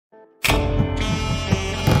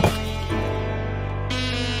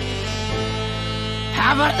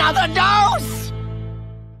have another dose!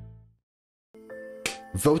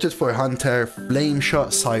 Voted for Hunter, Flame Shot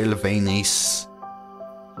Sylvanis.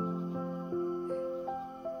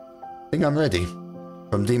 I think I'm ready.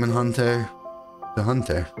 From Demon Hunter to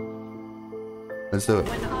Hunter. Let's do it.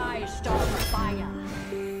 When I start fire,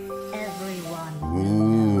 everyone.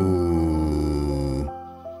 Ooh.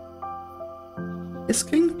 Is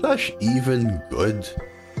King Plush even good?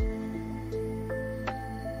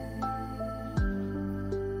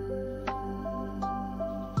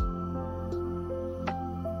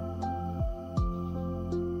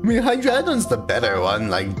 I mean, Hydradon's the better one,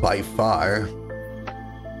 like, by far.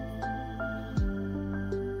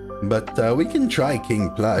 But we can try King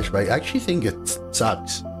Plush, but I actually think it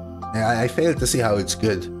sucks. I fail to see how it's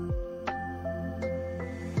good.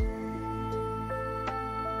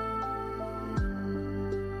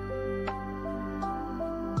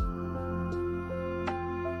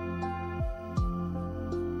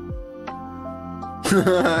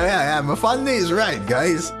 yeah, Mafandi is right,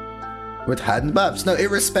 guys. With hand buffs. No,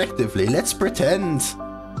 irrespectively, let's pretend.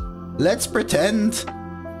 Let's pretend.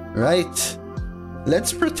 Right.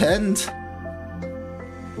 Let's pretend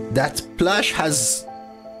that Plush has...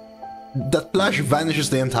 that Plush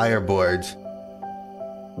vanishes the entire board.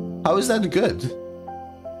 How is that good?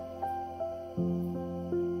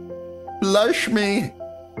 Plush me.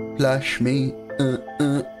 Plush me.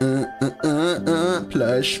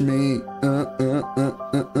 Plush me.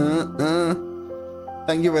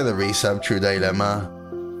 Thank you for the resub, True Dilemma.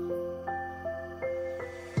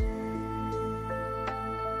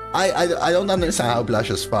 I don't understand how Plush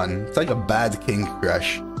is fun. It's like a bad King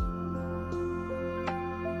Crush.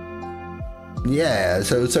 Yeah,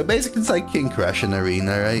 so basically it's like King Crush in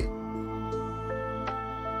Arena, right?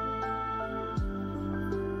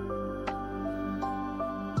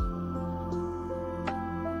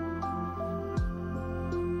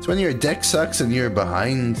 It's when your deck sucks and you're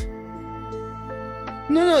behind.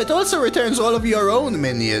 No, it also returns all of your own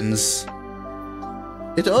minions.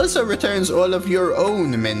 It also returns all of your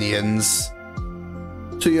own minions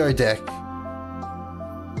to your deck.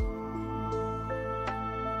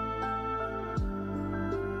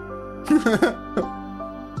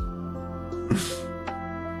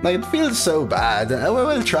 Like, it feels so bad.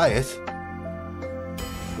 We'll try it.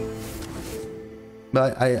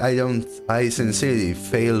 But I sincerely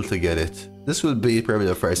fail to get it. This will be probably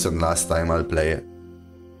the first and last time I'll play it.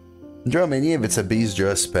 Draw mini if it's a beast, draw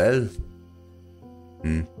a spell.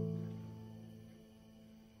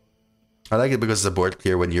 I like it because it's a board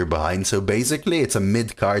clear when you're behind. So basically it's a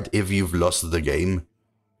mid card if you've lost the game.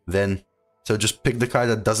 Then, so just pick the card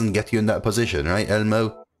that doesn't get you in that position, right,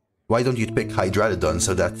 Elmo? Why don't you pick Hydradon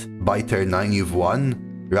so that by turn 9 you've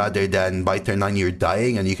won, rather than by turn 9 you're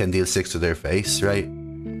dying and you can deal 6 to their face, right?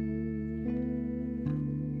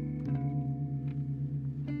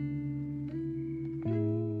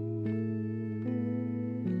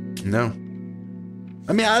 No.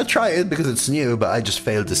 I mean, I'll try it because it's new, but I just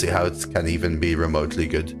failed to see how it can even be remotely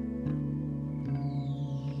good.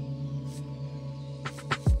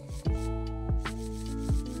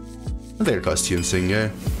 I'll take a costume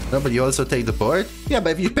singer. No, but you also take the board? Yeah,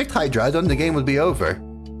 but if you picked Hydradon, the game would be over.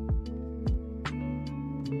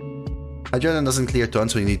 Hydradon doesn't clear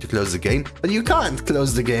taunts when you need to close the game, but you can't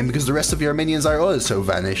close the game because the rest of your minions are also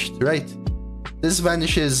vanished, right? This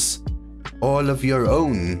vanishes all of your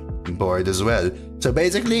own board as well. So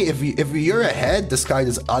basically, if you're ahead, this card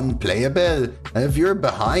is unplayable, and if you're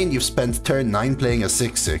behind, you've spent turn 9 playing a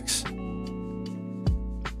 6/6.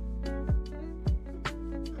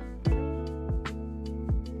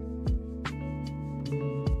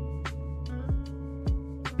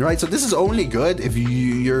 Right, so this is only good if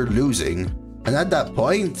you're losing, and at that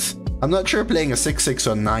point, I'm not sure playing a 6/6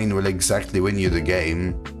 on 9 will exactly win you the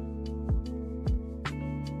game.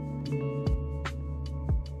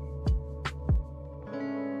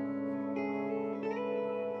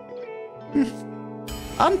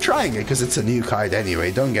 I'm trying it because it's a new card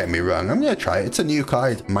anyway, don't get me wrong. I'm gonna try it. It's a new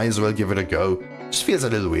card. Might as well give it a go. Just feels a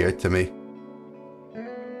little weird to me.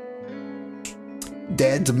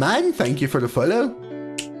 Dead Man, thank you for the follow.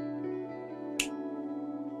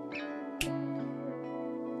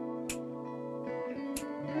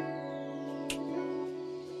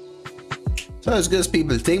 So as good as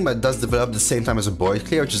people think, but it does develop at the same time as a board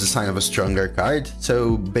clear, which is a sign of a stronger card.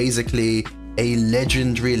 So basically, a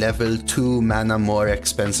legendary level 2 mana more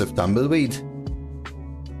expensive Tumbleweed.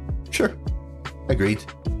 Sure. Agreed.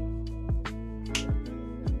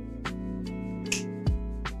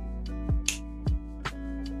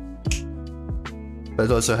 But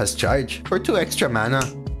it also has charge for 2 extra mana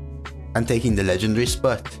and taking the legendary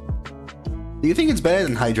spot. Do you think it's better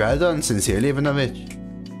than Hydradon? Sincerely, Ivanovich.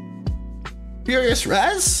 Furious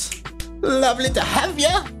Raz? Lovely to have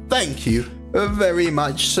ya. Thank you very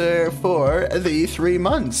much, sir, for the 3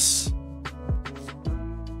 months.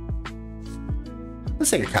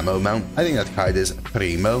 Let's take a camo mount. I think that card is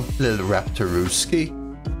primo. Little Raptoruski.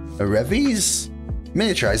 A Revies.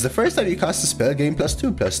 Miniaturize. The first time you cast a spell, gain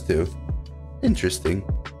 +2/+2. Interesting.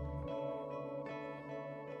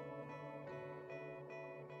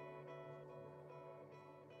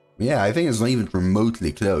 Yeah, I think it's not even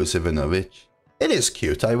remotely close, Ivanovich. It is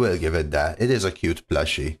cute, I will give it that. It is a cute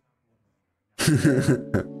plushie.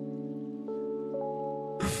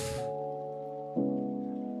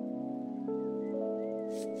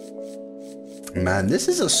 Man, this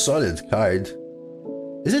is a solid card.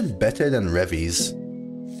 Is it better than Revies?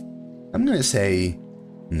 I'm gonna say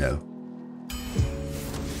no.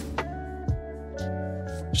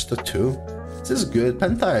 Just a 2. This is good.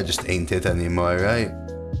 Pantaya just ain't it anymore, right?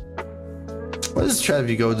 What is the strat if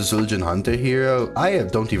you go the Zul'jin Hunter hero? I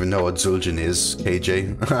don't even know what Zul'jin is,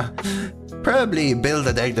 KJ. Probably build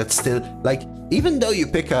a deck that's still, like, even though you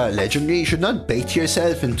pick a legendary, you should not bait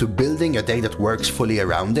yourself into building a deck that works fully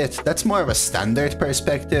around it. That's more of a standard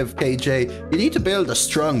perspective, KJ. You need to build a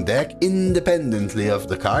strong deck independently of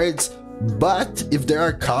the cards, but if there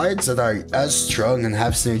are cards that are as strong and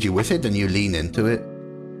have synergy with it, then you lean into it.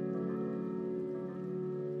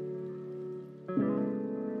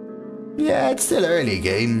 Yeah, it's still early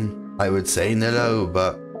game, I would say, Nilo,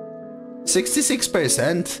 but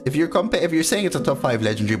 66%. If you're saying it's a top 5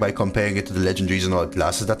 legendary by comparing it to the legendaries in all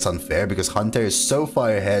classes, that's unfair because Hunter is so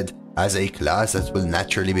far ahead as a class that will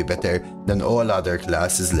naturally be better than all other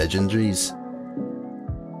classes' legendaries.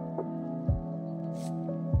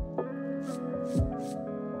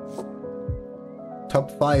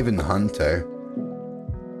 Top 5 in Hunter.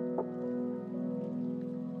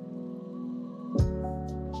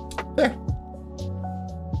 Fair.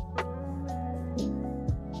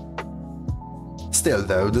 Still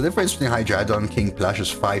though, the difference between Hydradon and King Plush is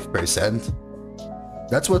 5%.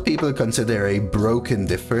 That's what people consider a broken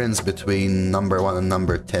difference between number 1 and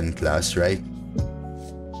number 10 class, right?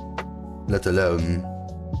 Let alone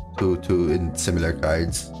two in similar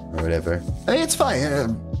cards or whatever. Hey, it's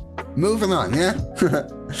fine. Moving on, yeah?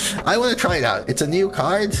 I want to try it out. It's a new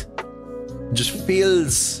card. It just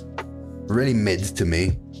feels really mid to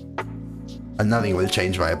me. And nothing will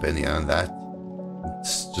change my opinion on that.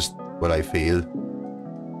 It's just what I feel.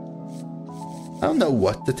 I don't know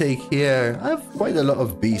what to take here. I have quite a lot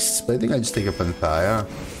of beasts, but I think I just take a Pantaya.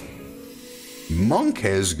 Monk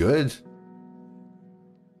is good.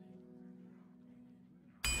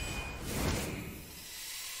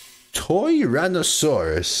 Toy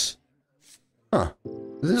Rhinoceros. Huh.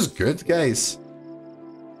 This is good, guys.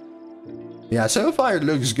 Yeah, so far it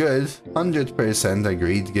looks good. 100%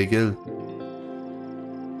 agreed, Giggle.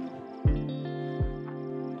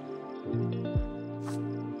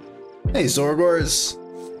 Hey, Zorgors.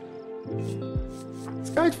 This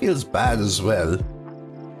card feels bad as well.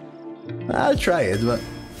 I'll try it, but...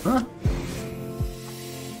 Huh?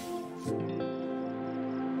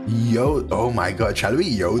 Oh my god, shall we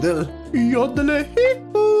yodel? Yodel.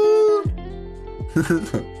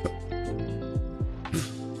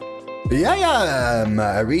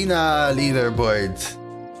 Yeah, arena leaderboard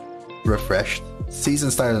refreshed.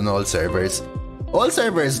 Season started on all servers. All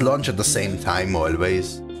servers launch at the same time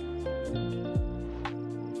always.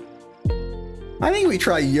 I think we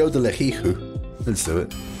try Yodelehihu. Let's do it.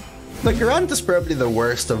 The Garant is probably the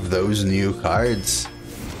worst of those new cards.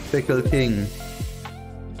 Pickle King.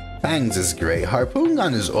 Fangs is great. Harpoon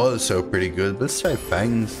Gun is also pretty good. Let's try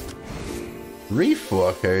Fangs. Reef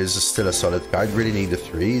Walker is still a solid card. Really need the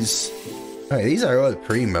 3s. Alright, these are all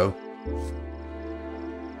primo.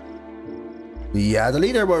 Yeah, the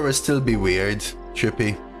leaderboard will still be weird.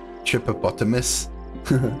 Trippy. Trippopotamus.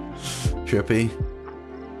 Trippy.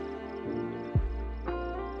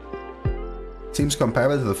 Seems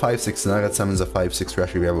comparable to the 5/6 Nugget summons a 5/6 Rush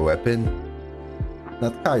if you have a weapon.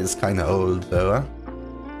 That card is kinda old though, huh?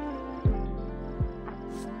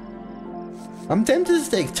 I'm tempted to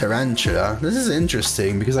take Tarantula. This is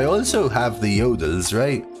interesting because I also have the Yodels,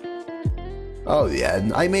 right? Oh yeah,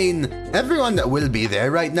 I mean, everyone that will be there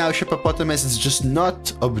right now, Shippopotamus, is just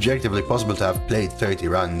not objectively possible to have played 30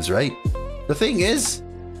 runs, right? The thing is,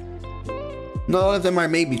 not all of them are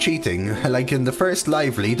maybe cheating. Like in the first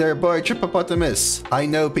live leaderboard, Shippopotamus, I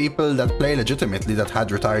know people that play legitimately that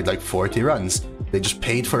had retired like 40 runs. They just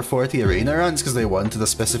paid for 40 arena runs because they wanted a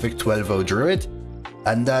specific 12-0 druid.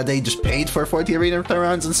 And they just paid for 40 arena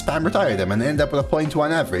runs and spam retired them and end up with a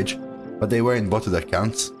 0.1 average. But they were in both of their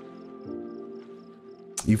accounts.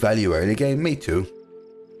 You value early game? Me too.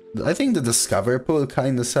 I think the Discover pool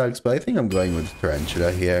kinda sucks, but I think I'm going with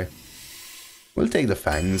Tarantula here. We'll take the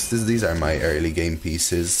Fangs. These are my early game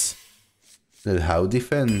pieces. Little Howdy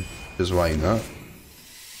Fin, because why not?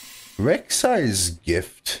 Rexar's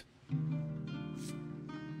Gift.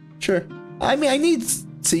 Sure. I mean, I need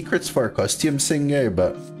secrets for Costume Singer,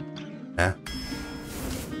 but...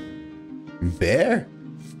 Bear?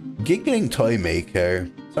 Giggling Toy Maker.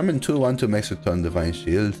 Summon 2/1 to Mexicton Divine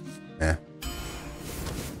Shield.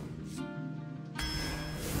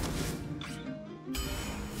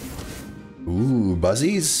 Ooh,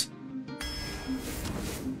 Buzzies.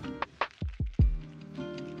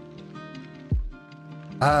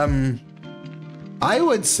 I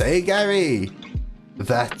would say, Gary,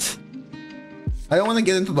 that I don't want to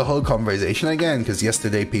get into the whole conversation again, because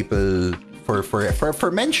yesterday people,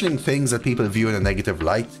 for mentioning things that people view in a negative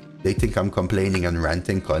light, they think I'm complaining and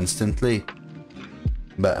ranting constantly.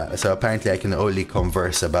 But so apparently I can only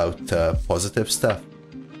converse about positive stuff.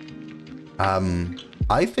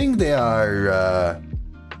 I think they are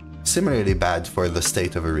similarly bad for the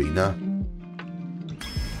state of Arena.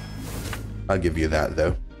 I'll give you that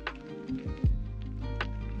though.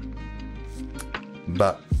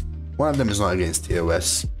 But one of them is not against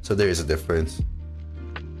TOS, so there is a difference.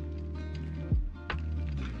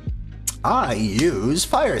 I use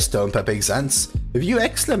Firestone Pepexance. If you !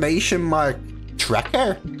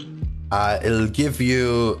 tracker, it'll give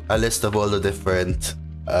you a list of all the different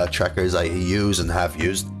trackers I use and have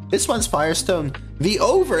used. This one's Firestone. The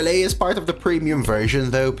overlay is part of the premium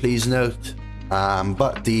version though, please note.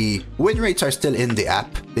 But the win rates are still in the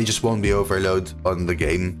app. They just won't be overloaded on the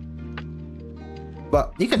game.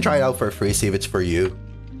 But you can try it out for free, see if it's for you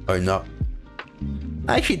or not.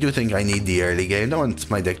 I actually do think I need the early game. I don't want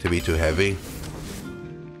my deck to be too heavy.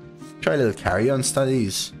 Try a little carry-on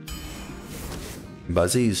studies.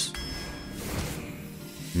 Buzzies.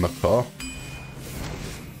 Macaw.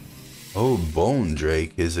 Oh, Bone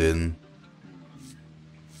Drake is in.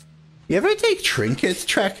 You ever take Trinket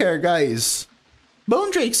Tracker, guys? Bone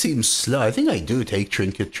Drake seems slow. I think I do take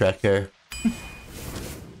Trinket Tracker.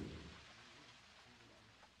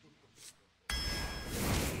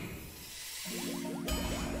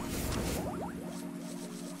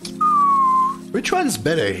 Which one's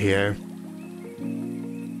better here?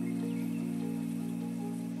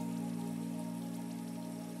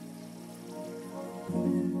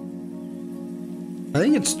 I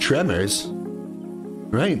think it's Tremors.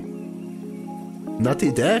 Right.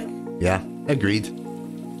 Nutty deck? Yeah, agreed.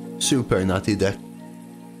 Super nutty deck.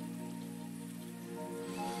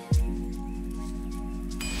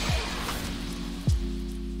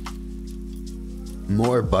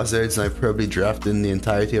 More buzzards than I've probably drafted in the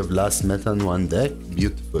entirety of last meta in one deck.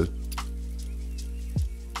 Beautiful.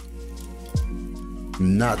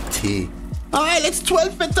 Nutty. Alright, let's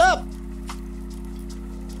 12 it up!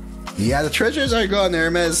 Yeah, the treasures are gone,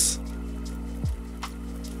 Hermes.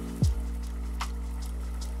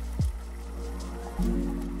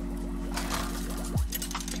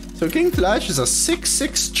 So King Plush is a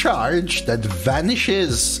 6/6 charge that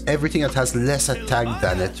vanishes everything that has less attack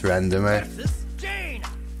than it randomly.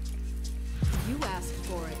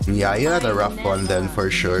 Yeah, you had a rough one then for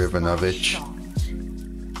sure, Ivanovich.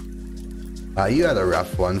 You had a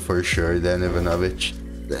rough one for sure then, Ivanovich.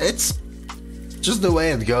 It's just the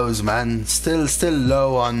way it goes, man. Still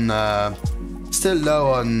low on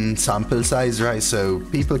sample size, right? So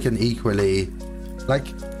people can equally, like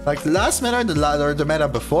the last meta or the meta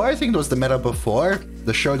before. I think it was the meta before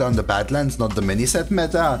the Showdown the Badlands, not the mini set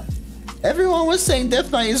meta. Everyone was saying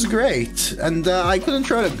Death Knight is great, and I couldn't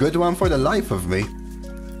throw a good one for the life of me.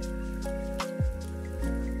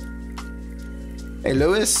 Hey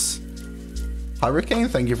Lewis, Hurricane,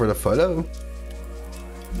 thank you for the follow.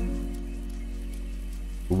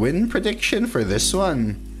 Win prediction for this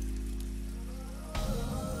one.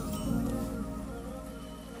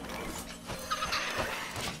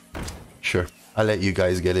 Sure, I'll let you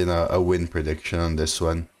guys get in a win prediction on this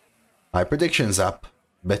one. My prediction's up.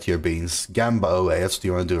 Bet your beans. Gamba away, that's what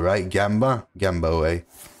you want to do, right? Gamba away.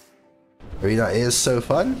 Arena is so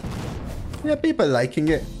fun. Yeah, people liking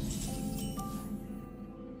it.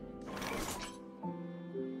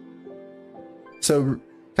 So,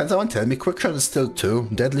 can someone tell me, Quick Shot is still 2,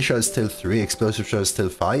 Deadly Shot is still 3, Explosive Shot is still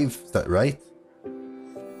 5, is that right?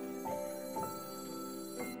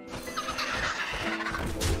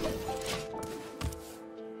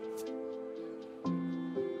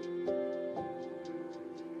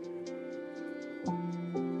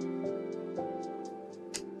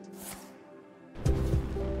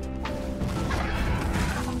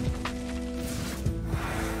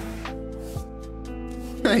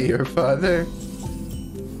 Your father.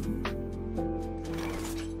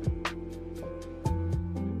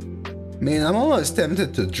 Man, I'm almost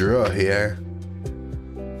tempted to draw here.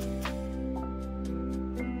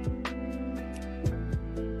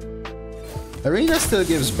 Arena still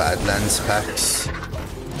gives Badlands packs.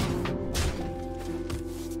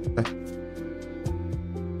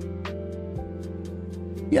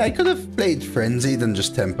 Yeah, I could have played Frenzied and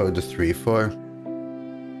just tempoed the 3-4.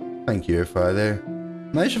 Thank you, your father.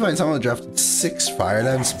 Managed to find someone who drafted 6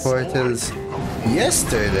 Firelands portals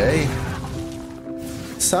yesterday.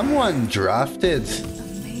 Someone drafted.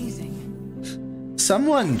 Amazing.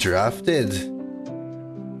 Someone drafted.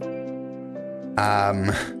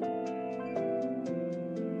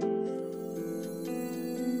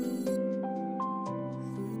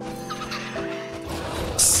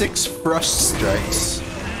 6 Frost Strikes.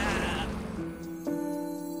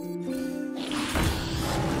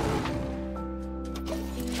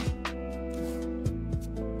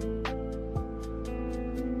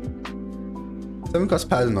 Seven cost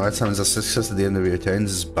Paladin North summons a success at the end of your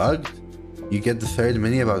turns is bugged. You get the third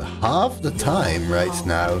mini about half the time right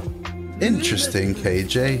now. Interesting,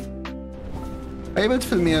 KJ. Are you able to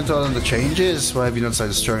fill me in on the changes? Why have you not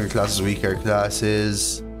decided stronger classes, weaker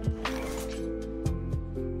classes?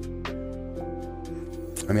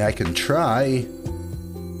 I mean, I can try.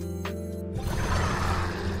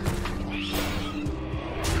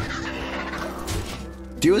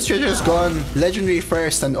 Dual Treasure's gone. Legendary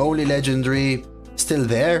first and only legendary still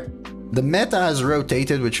there. The meta has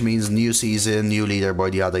rotated, which means new season, new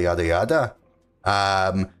leaderboard, yada yada yada.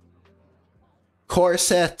 Core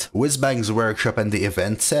set, Whizbang's workshop, and the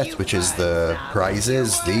event set, which is the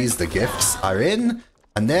prizes, the gifts, are in.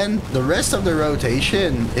 And then the rest of the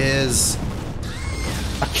rotation is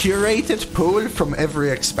a curated pool from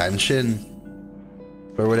every expansion,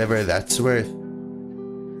 for whatever that's worth.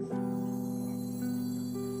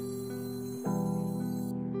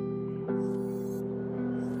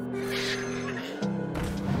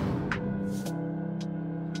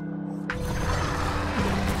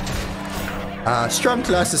 Strong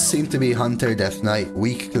classes seem to be Hunter, Death Knight.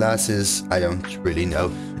 Weak classes, I don't really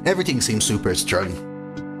know. Everything seems super strong.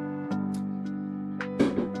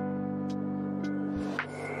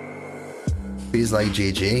 Feels like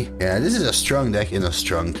GG. Yeah, this is a strong deck in a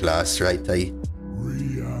strong class, right?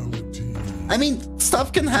 I mean,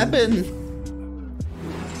 stuff can happen.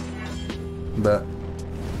 But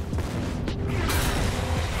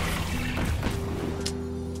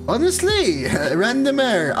honestly,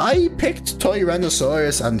 randomer, I picked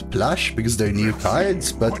Tyrannosaurus and Plush because they're new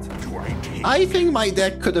cards, but I think my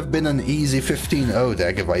deck could have been an easy 15-0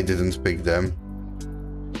 deck if I didn't pick them.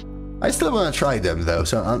 I still want to try them though,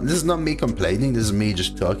 so this is not me complaining, this is me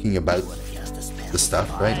just talking about the stuff,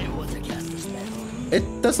 right? It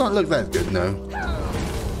does not look that good, no.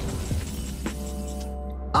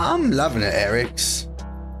 I'm loving it, Eric's.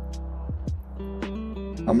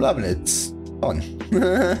 I'm loving it. It's fun.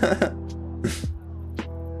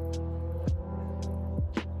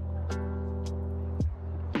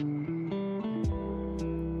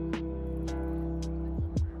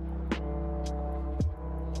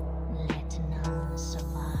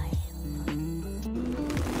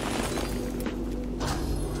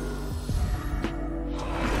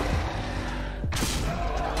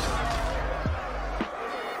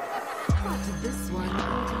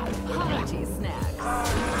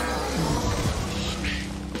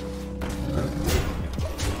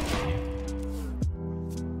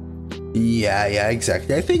 Yeah,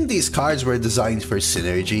 exactly. I think these cards were designed for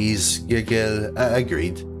synergies, Giggle.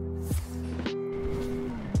 Agreed.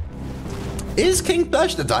 Is King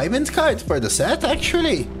Plush the diamond card for the set,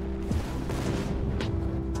 actually?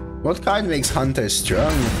 What card makes Hunter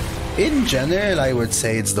strong? In general, I would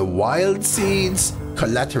say it's the Wild Seeds,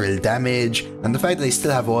 collateral damage, and the fact that they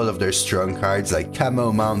still have all of their strong cards like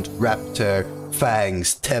Camo Mount, Raptor,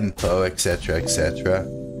 Fangs, Tempo, etc, etc.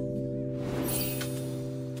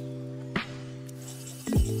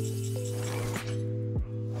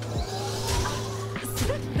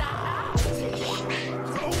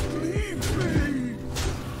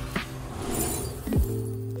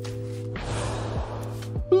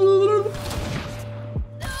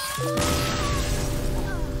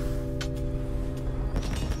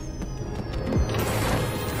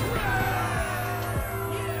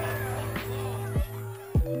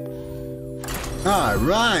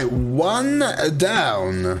 Alright, 1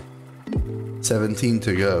 down. 17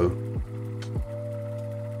 to go.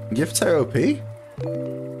 Gifts are OP.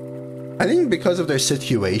 I think because of their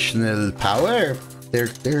situational power,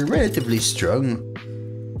 they're relatively strong.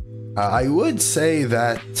 I would say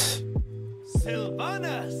that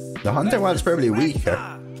The hunter one's probably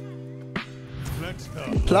weaker.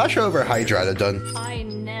 Plush over Hydralodon. I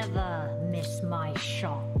never miss my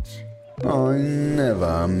shot. I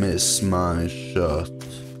never miss my shot.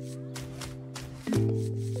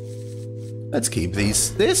 Let's keep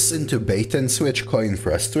these. This into bait and switch coin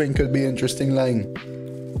thrust swing could be an interesting line.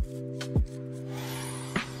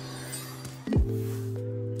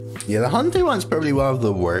 Yeah, the hunter one's probably one of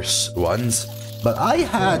the worst ones. But I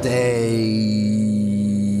had a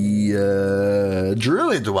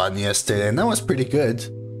druid one yesterday, and that was pretty good.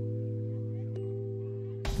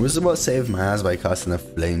 Wisdom will save my ass by casting a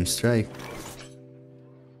flame strike.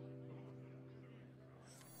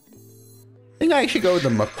 I think I should go with the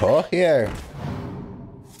macaw here.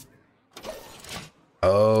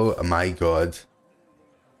 Oh my god.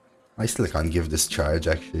 I still can't give this charge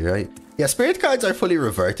actually, right? Yeah, spirit cards are fully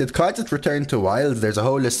reverted. Cards that return to wild, there's a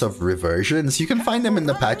whole list of reversions. You can find them in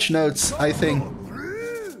the patch notes, I think.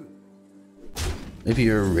 If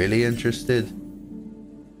you're really interested.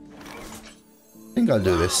 I think I'll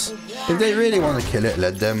do this. If they really want to kill it,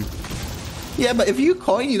 let them. Yeah, but if you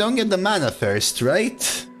coin, you don't get the mana thirst, right?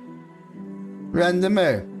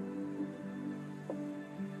 Randomer.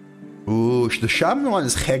 Ooh, the shaman one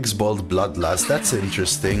is Hexbolt Bloodlust. That's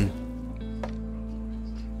interesting.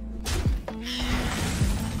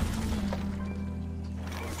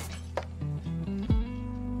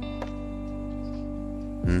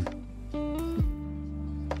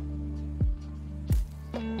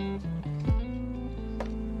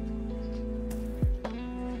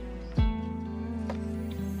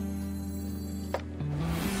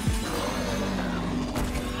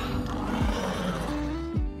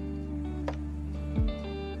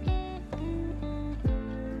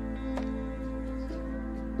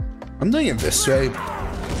 I'm doing it this way.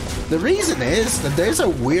 The reason is that there's a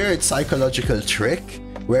weird psychological trick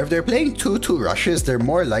where if they're playing 2-2 rushes, they're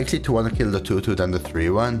more likely to want to kill the 2-2 than the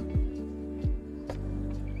 3-1.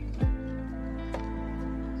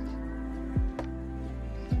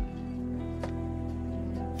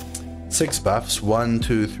 Six buffs, 1,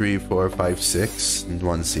 2, 3, 4, 5, 6, and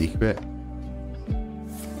 1 secret.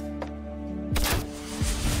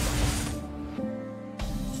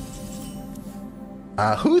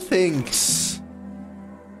 Who thinks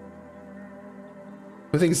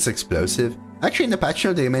it's explosive? Actually, in the patch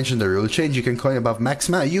note they mentioned the rule change. You can coin above max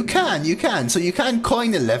mana. You can. So you can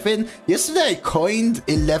coin 11. Yesterday I coined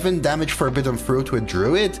 11 damage forbidden fruit with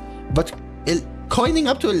druid, but coining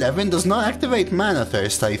up to 11 does not activate mana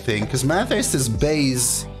thirst, I think, because mana thirst is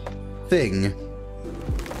Bay's thing.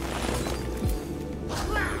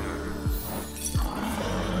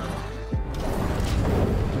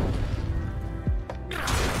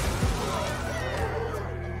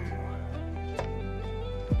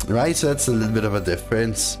 Right, so that's a little bit of a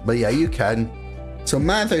difference. But yeah, you can. So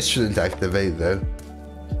mana thirst shouldn't activate though.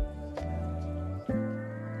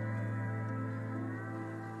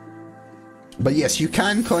 But yes, you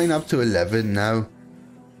can coin up to 11 now.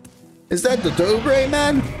 Is that the Dobre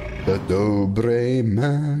man? The Dobre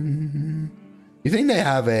man. You think they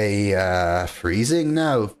have a freezing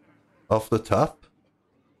now off the top?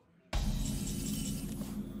 I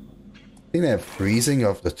think they have freezing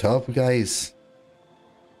off the top, guys.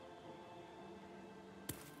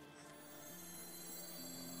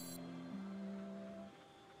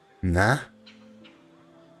 Nah.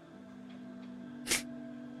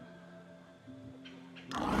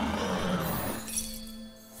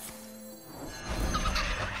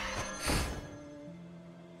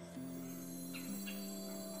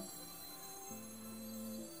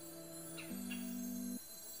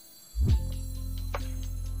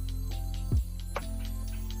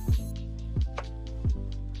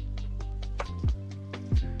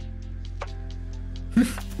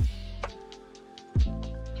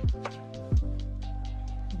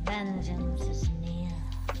 Vengeance is near.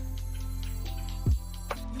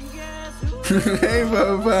 Hey,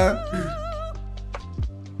 Boba!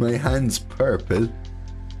 My hand's purple.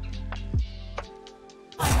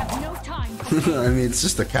 I have no time. I mean, it's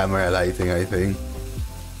just the camera lighting, I think.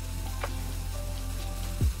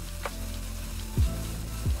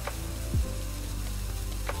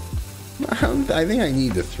 I think I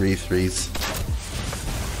need the 3/3s.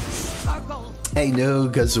 Hey,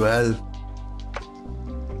 Noog as well.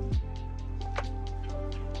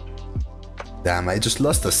 Damn, I just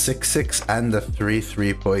lost a 6/6 and a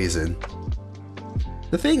 3/3 poison.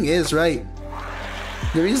 The thing is, right,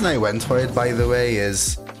 the reason I went for it, by the way,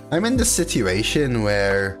 is I'm in this situation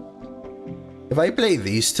where if I play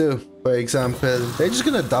these two, for example, they're just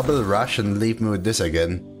gonna double rush and leave me with this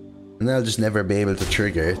again, and I'll just never be able to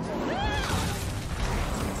trigger it.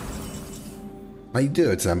 I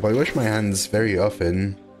do, Temp. I wash my hands very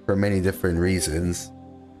often for many different reasons.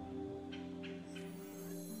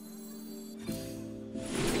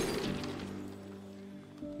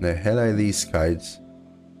 The hell are these cards?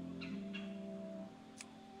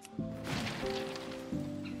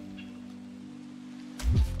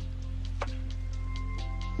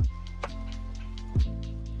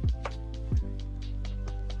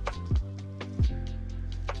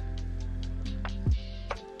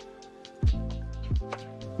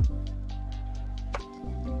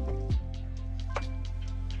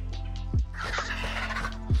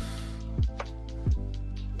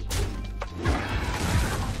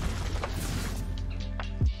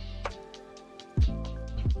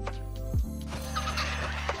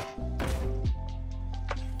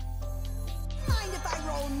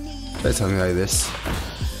 Let's something like this.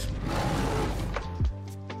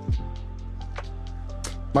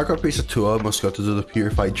 Mark up piece of 2 almost got to do the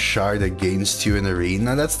purified shard against you in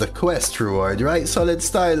arena. That's the quest reward, right? Solid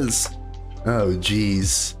styles. Oh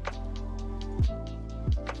jeez.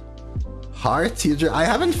 Hearth? I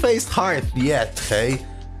haven't faced Hearth yet, hey?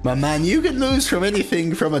 My man, you can lose from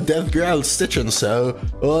anything from a Death Growl Stitch and so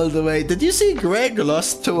all the way. Did you see Greg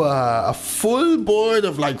lost to a full board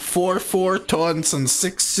of like 4/4 taunts and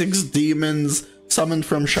 6/6 demons summoned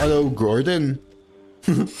from Shadow Gordon?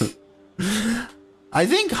 I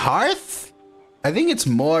think Hearth? I think it's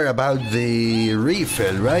more about the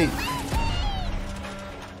refill, right?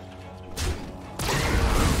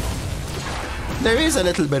 There is a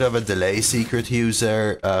little bit of a delay, secret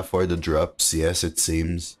user, for the drops, yes it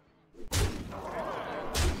seems.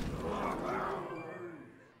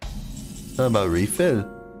 What about refill?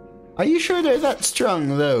 Are you sure they're that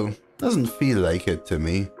strong though? Doesn't feel like it to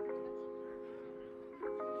me.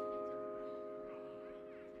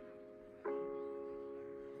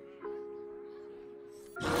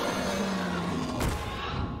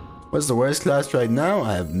 What's the worst class right now?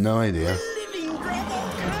 I have no idea.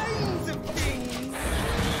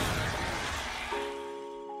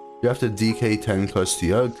 You have to DK 10 plus to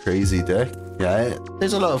your crazy deck. Yeah,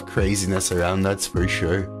 there's a lot of craziness around, that's for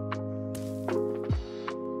sure.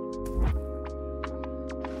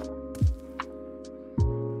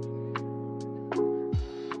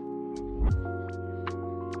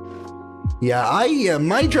 Yeah,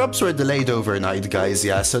 my drops were delayed overnight, guys.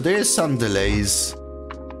 Yeah, so there's some delays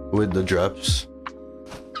with the drops.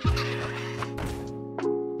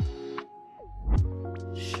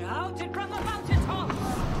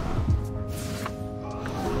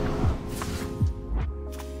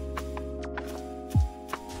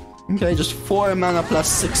 Okay, just 4 mana plus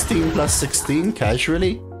 16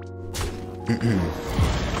 casually.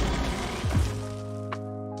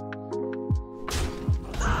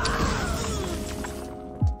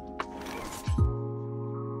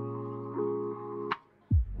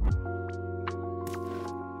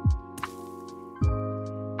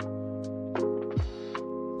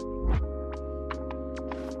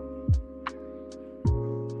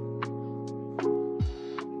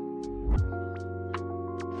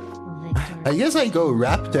 I guess I go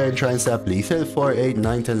Wrap there and try and stop lethal. 4, 8,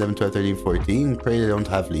 9, 10, 11, 12, 13, 14. Pray they don't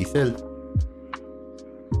have lethal.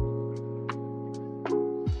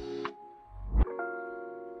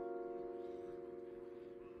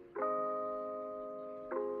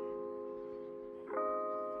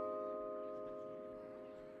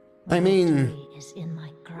 I mean... is in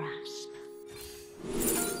my grasp.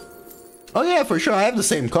 Oh yeah, for sure. I have the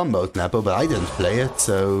same combo, Napo, but I didn't play it,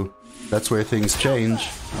 so that's where things change.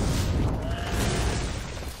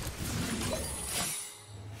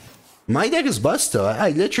 My deck is busted. I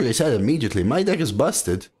literally said immediately, my deck is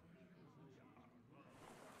busted.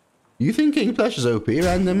 You think King Plush is OP,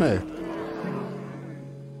 random or?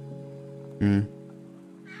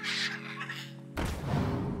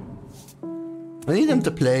 I need them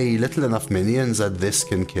to play little enough minions that this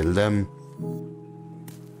can kill them.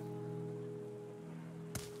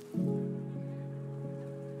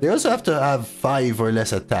 They also have to have 5 or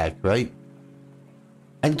less attack, right?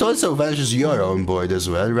 And it also vanishes your own board as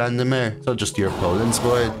well, randomer. It's not just your opponent's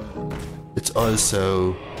board. It's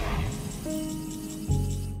also...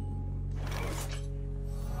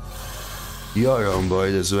 your own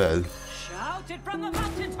board as well. Shout it from the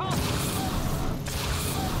mountaintop.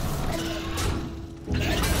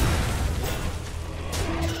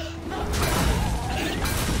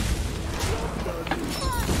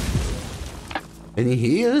 Any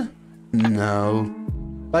heal? No.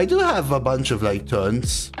 I do have a bunch of like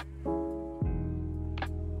taunts.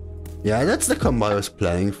 Yeah, that's the combo I was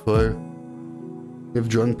planning for. If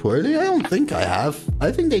drawn poorly? I don't think I have. I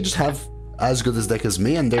think they just have as good as deck as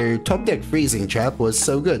me, and their top deck freezing trap was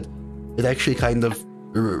so good. it actually kind of...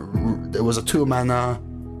 It was a 2-mana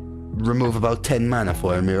remove about 10 mana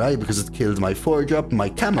for me, right? Because it killed my 4-drop, my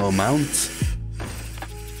camo mount.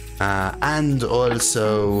 And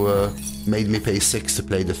also made me pay 6 to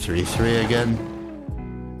play the 3/3 again.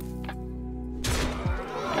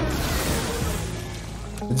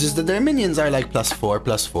 It's just that their minions are like +4,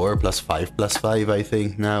 +4, +5, +5, I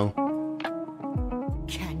think, now.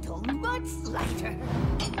 Candle much lighter.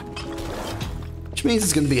 Which means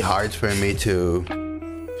it's gonna be hard for me to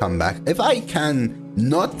come back. If I can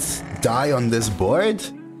not die on this board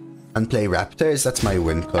and play Raptors, that's my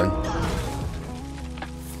win con.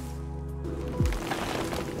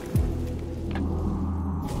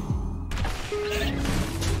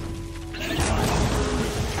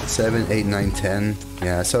 Seven, 8, 9, 10.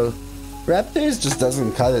 Yeah, so Raptors just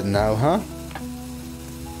doesn't cut it now, huh?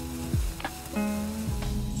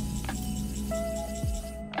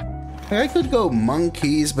 I could go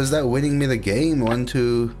monkeys, but is that winning me the game? 1,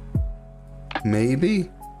 2, maybe?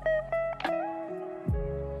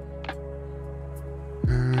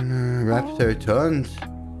 Raptor taunt.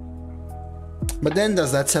 But then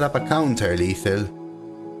does that set up a counter, Lethal?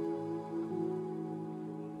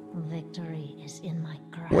 Victory is in my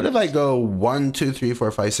grasp. What if I go 1, 2, 3,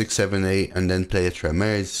 4, 5, 6, 7, 8 and then play a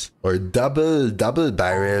Tremors? Or double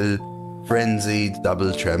barrel, frenzied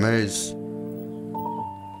double Tremors?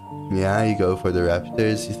 Yeah, you go for the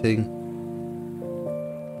Raptors, you think?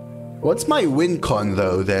 What's my win con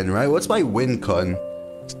though then, right? What's my win con?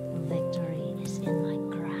 Victory is in my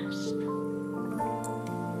grasp.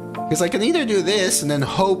 Because I can either do this and then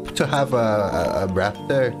hope to have a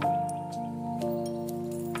Raptor.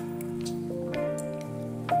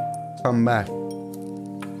 Come back. I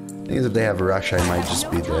think if they have a rush, I might just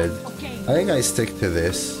be dead. I think I stick to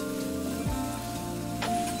this.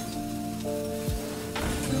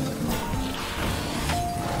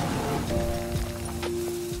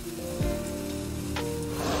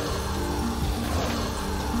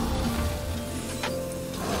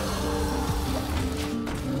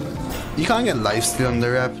 You can't get lifesteal on the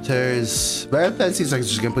Raptors. Battle Plan seems like it's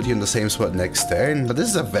just gonna put you in the same spot next turn, but this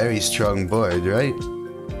is a very strong board, right?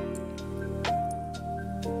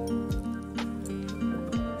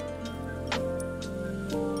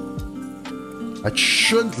 It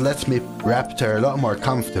should let me Raptor a lot more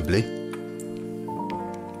comfortably.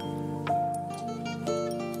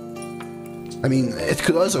 I mean, it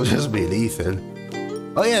could also just be lethal.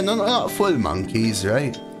 Oh yeah, no, not full monkeys,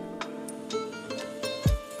 right?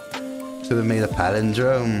 Could have made a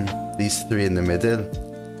palindrome. These 3 in the middle.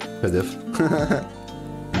 Could have.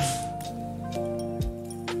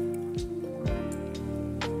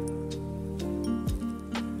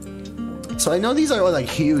 So I know these are all like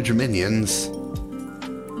huge minions.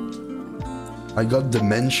 I got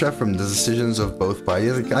dementia from the decisions of both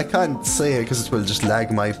parties. I can't say it because it will just lag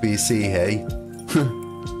my PC, hey?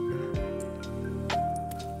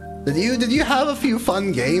 Did you have a few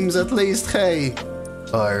fun games at least, hey?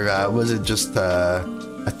 Or was it just a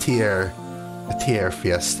tier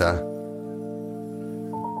fiesta?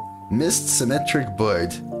 Missed symmetric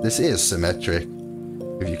board. This is symmetric.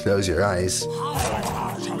 If you close your eyes.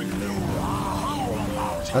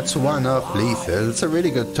 That's 1 up lethal. It's a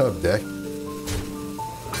really good top deck.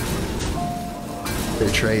 They're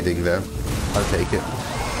trading though. I'll take it.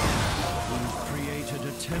 We've created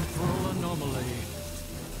a temporal anomaly.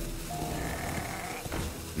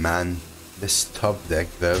 Man, this top deck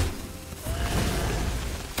though.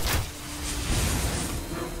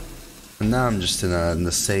 And now I'm just in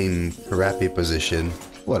the same crappy position.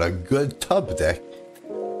 What a good top deck.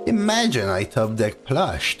 Imagine I top deck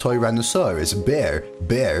Plush, Tyrannosaurus,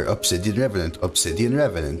 Bear, Obsidian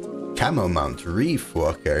Revenant, Camo Mount, Reef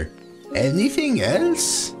Walker. Anything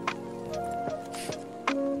else?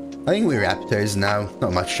 I think we Raptors now.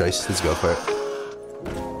 Not much choice. Let's go for it.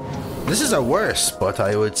 This is a worse spot,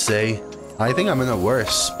 I would say. I think I'm in a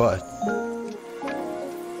worse spot.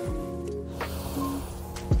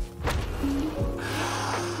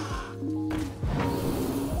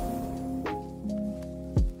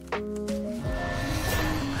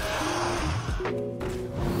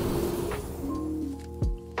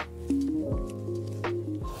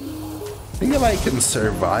 I think if I can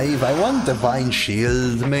survive, I want Divine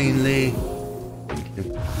Shield mainly.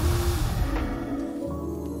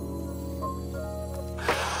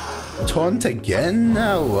 Taunt again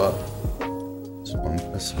now? What?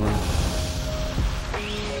 This one.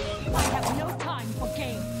 I have no time for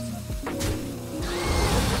games.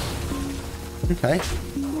 Okay.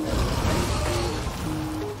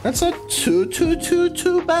 That's not too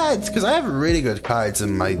bad, because I have really good cards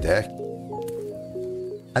in my deck.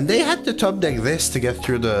 And they had to top deck this to get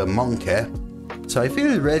through the monkey. So I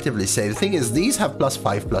feel relatively safe. The thing is, these have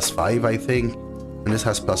 +5/+5, I think. And this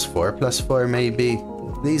has +4/+4, maybe.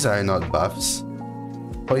 These are not buffs.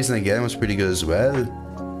 Poison again was pretty good as well.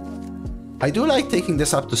 I do like taking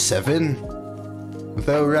this up to 7.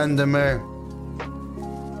 Though, randomer.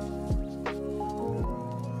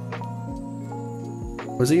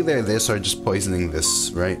 Was either this or just poisoning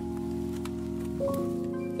this, right?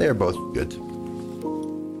 They're both good.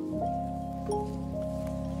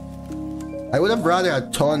 I would have rather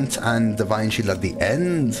had Taunt and Divine Shield at the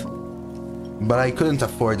end, but I couldn't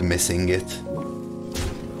afford missing it.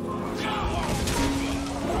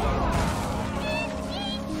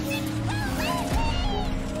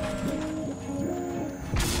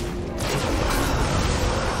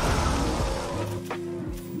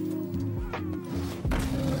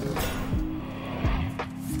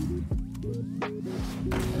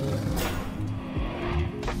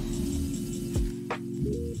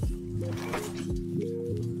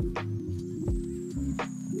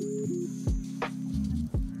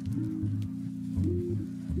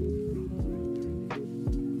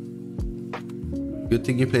 Good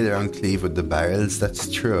thing you played around Cleave with the barrels. That's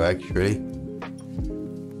true, actually.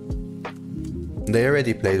 They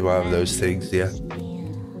already played one of those things, yeah.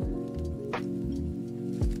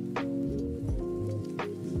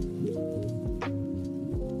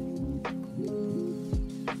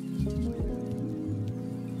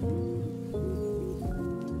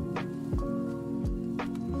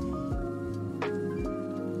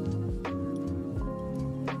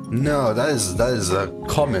 No, that is a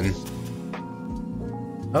common.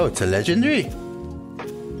 Oh, it's a legendary?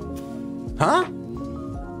 Huh?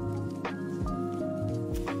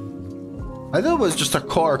 I thought it was just a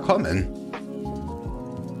core common.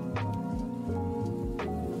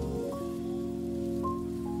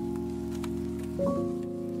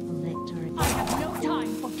 Victory. I have no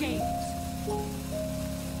time for games.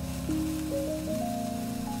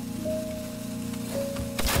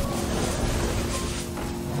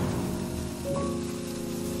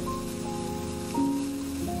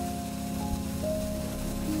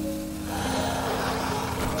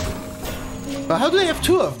 But how do they have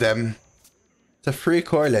 2 of them? It's a free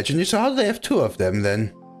core legendary, so how do they have 2 of them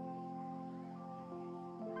then?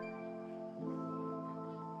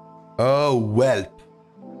 Oh, whelp.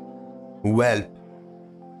 Whelp.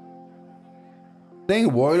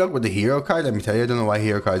 Playing Warlock with the hero card, let me tell you, I don't know why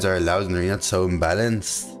hero cards are allowed in Arena, it's so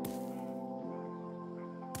imbalanced.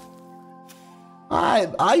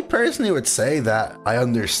 I personally would say that I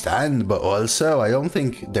understand, but also I don't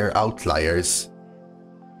think they're outliers.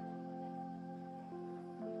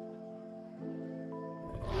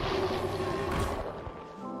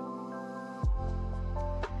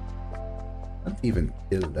 Can't even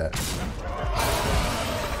kill that.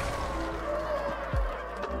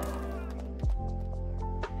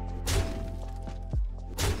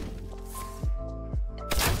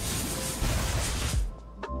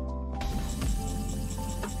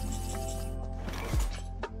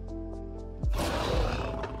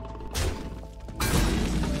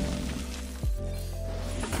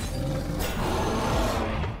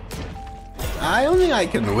 I don't think I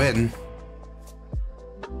can win.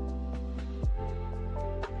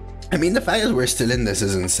 I mean, the fact that we're still in this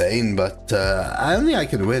is insane, but I don't think I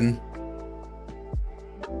can win.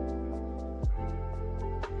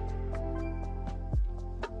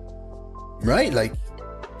 Right? Like,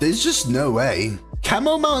 there's just no way.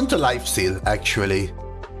 Camo mount to lifesteal, actually.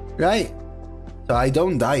 Right? So I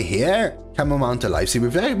don't die here. Camo mount to lifesteal.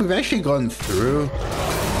 We've actually gone through.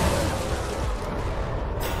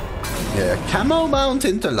 Yeah, camo mount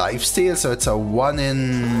into lifesteal, so it's a 1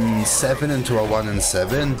 in 7 into a 1 in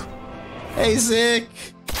 7. Hey, Zick!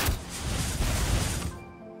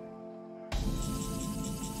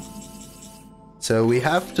 So we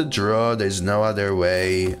have to draw, there's no other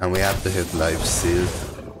way, and we have to hit lifesteal.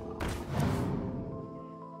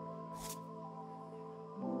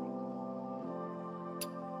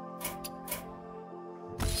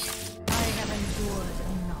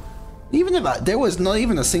 Even if there was not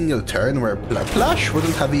even a single turn where Plush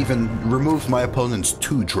wouldn't have even removed my opponent's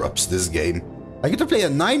 2 drops this game. I get to play a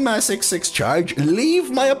 9-mana 6/6 charge, leave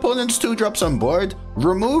my opponent's 2 drops on board,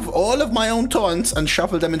 remove all of my own taunts, and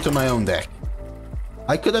shuffle them into my own deck.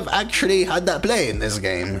 I could have actually had that play in this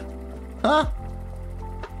game. Huh?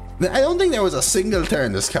 I don't think there was a single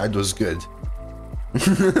turn this card was good.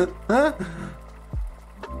 Huh?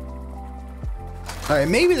 Alright,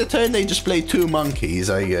 maybe the turn they just play 2 monkeys,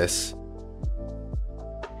 I guess.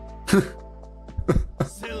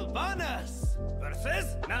 Sylvanas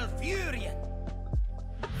versus Malfurion.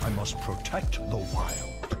 I must protect the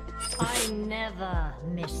wild. I never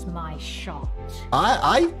miss my shot.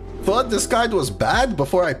 I thought this card was bad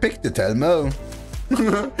before I picked it, Elmo.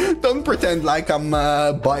 Don't pretend like I'm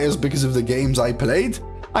biased because of the games I played.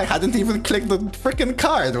 I hadn't even clicked the freaking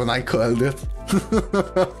card when I called it.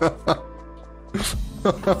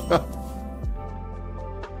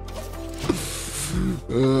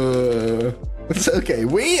 It's okay.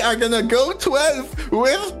 We are gonna go 12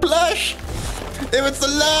 with Plush. If it's the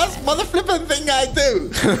last mother flipping thing I do.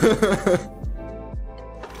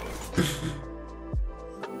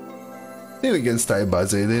 Maybe we can start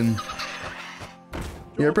buzzing in.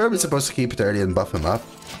 You're probably supposed to keep it early and buff him up.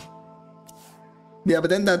 Yeah, but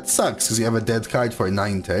then that sucks because you have a dead card for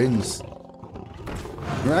 9 turns.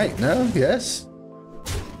 Right, no? Yes?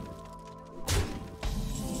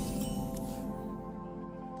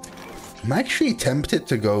 I'm actually tempted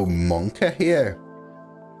to go Monka here.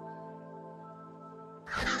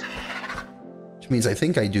 Which means I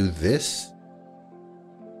think I do this.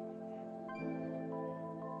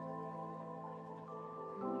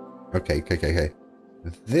 Okay.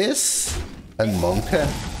 This and Monka.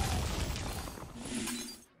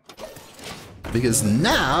 Because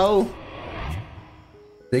now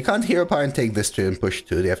they can't hero power and take this turn and push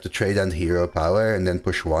 2. They have to trade and hero power and then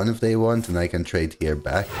push 1 if they want, and I can trade here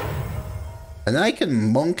back. And I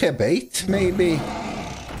can Monka bait, maybe.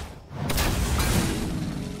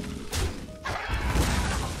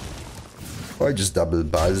 Or just double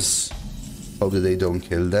buzz. Hope that they don't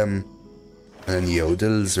kill them. And then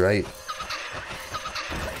yodels, right?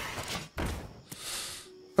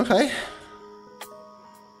 Okay.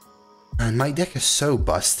 And my deck is so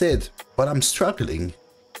busted, but I'm struggling.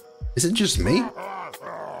 Is it just me?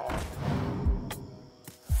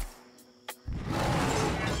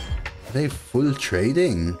 Are they full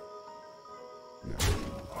trading? No.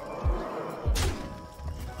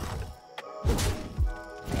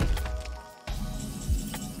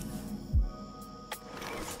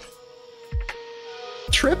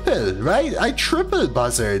 Triple, right? I triple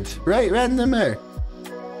buzzard, right, randomer?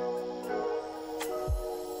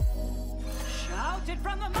 Shouted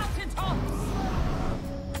from the mountaintops.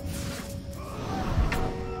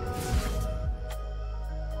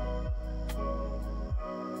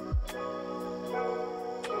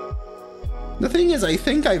 The thing is, I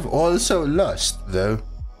think I've also lost, though.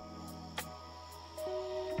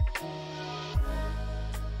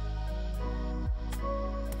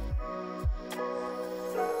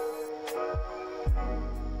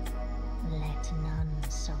 Let none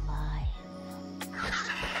survive.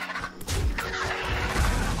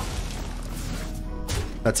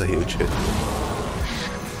 That's a huge hit.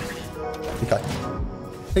 Okay.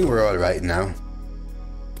 I think we're alright now.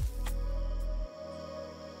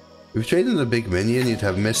 If you traded a big minion, you'd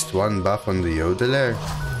have missed 1 buff on the yodeler.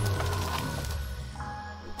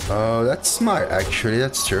 Oh, that's smart, actually.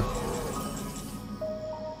 That's true.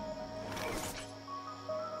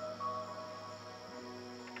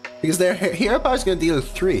 Because their hero power is going to deal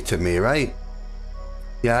 3 to me, right?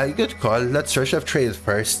 Yeah, good call. Let's rush have traded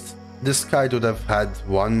first. This card would have had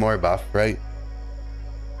 1 more buff, right?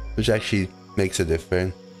 Which actually makes a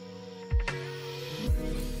difference.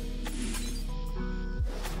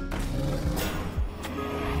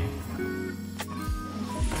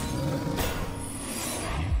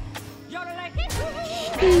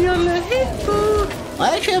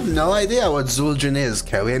 I actually have no idea what Zul'jin is,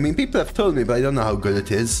 Kelly. I mean, people have told me, but I don't know how good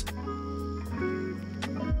it is.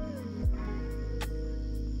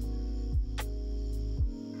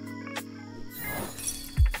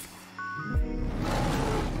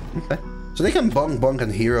 Okay. So they can bonk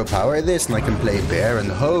and hero power this, and I can play bear,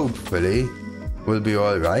 and hopefully we'll be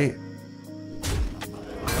alright.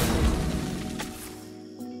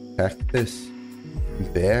 Cactus.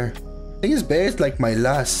 Bear. I think his bear is like my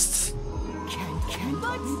last.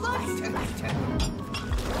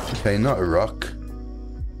 Okay, not a rock.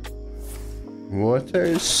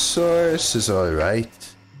 Water source is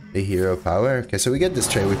alright. A hero power. Okay, so we get this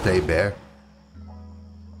trade, we play bear.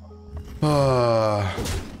 Oh,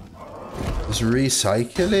 is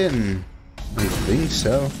recycling? I think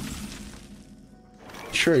so.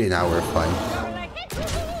 Surely now we're fine.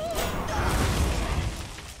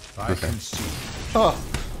 Okay.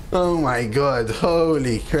 Oh my god,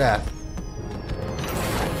 holy crap.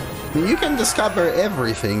 You can discover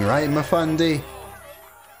everything, right, Mafandi?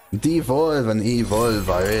 Devolve and evolve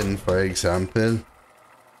are in, for example.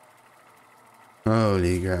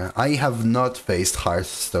 Holy crap. I have not faced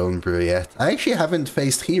Hearthstone Brew yet. I actually haven't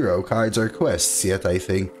faced hero cards or quests yet, I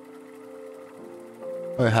think.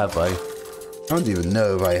 Or have I? I don't even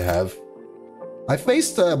know if I have. I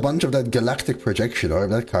faced a bunch of that Galactic Projection Orb.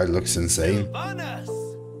 That card looks insane.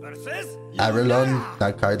 Arelon,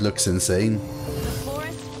 that card looks insane. The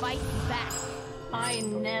forest fights back. I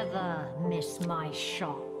never miss my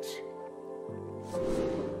shot.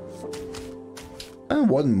 And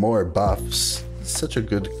one more buffs. Such a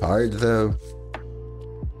good card though.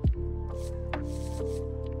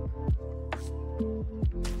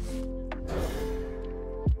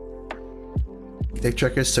 Deck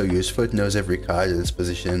Tracker is so useful, it knows every card in its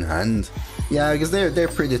position in hand. Yeah, because they're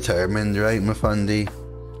predetermined, right, Mafundi?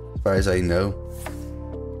 As far as I know.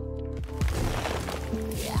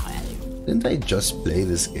 Didn't I just play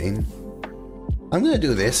this game? I'm gonna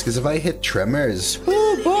do this, because if I hit Tremors...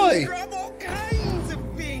 Oh boy!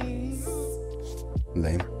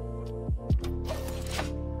 Lame.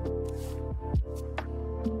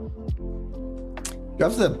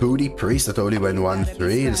 After the booty priest that only went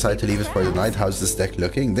 1-3, decided to leave it for the night. How's this deck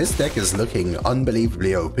looking? This deck is looking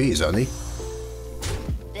unbelievably OP, Sonny.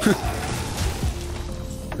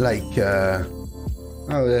 Like,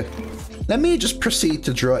 let me just proceed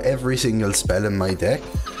to draw every single spell in my deck.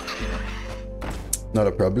 Not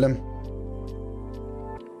a problem.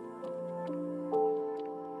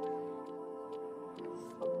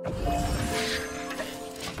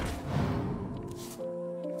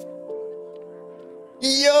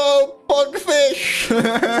 Yo, Pugfish!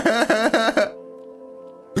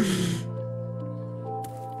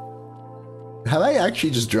 Have I actually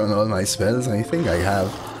just drawn all my spells? I think I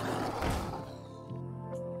have.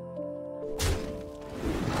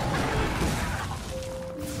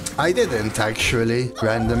 I didn't actually,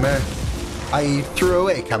 randomer. I threw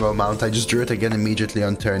away Camo Mount, I just drew it again immediately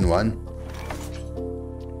on turn 1.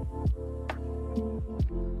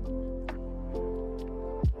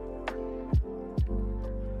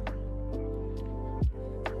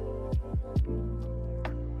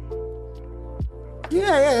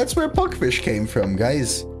 Yeah, that's where Pugfish came from,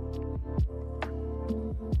 guys.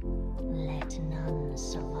 Let none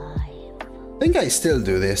survive. I think I still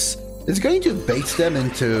do this. It's going to bait them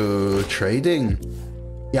into trading.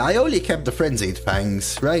 Yeah, I only kept the Frenzied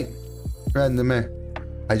Fangs, right? Randomer.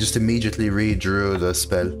 I just immediately redrew the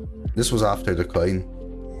spell. This was after the coin.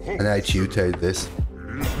 And I tutored this.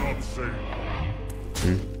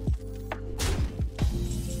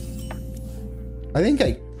 I think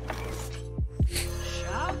I...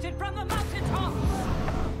 Shouted from the mountaintop.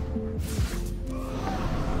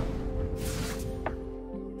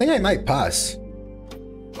 I think I might pass.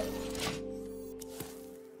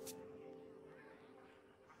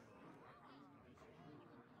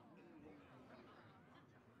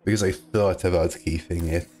 Because I thought about keeping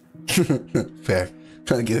it. Fair.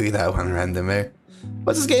 I'll give you that one, randomer.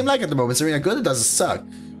 What's this game like at the moment, Serena? Good or does it suck?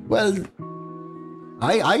 Well,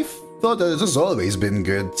 I thought that it has always been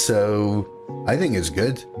good, so I think it's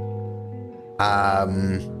good.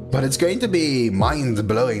 But it's going to be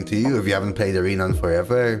mind-blowing to you if you haven't played Arena in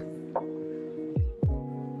forever.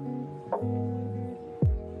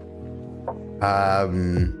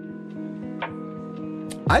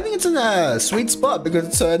 I think it's in a sweet spot because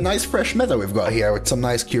it's a nice fresh meta we've got here with some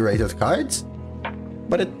nice curated cards.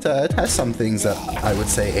 But it has some things that I would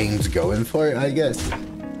say AIM's going for, I guess.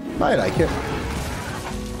 I like it.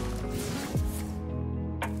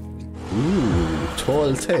 Ooh,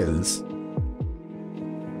 Tall Tales.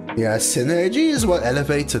 Yeah, synergy is what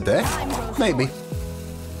elevates a deck? Maybe.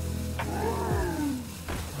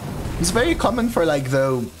 It's very common for, like,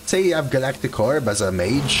 though, say you have Galactic Orb as a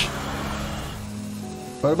mage.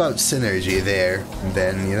 What about synergy there,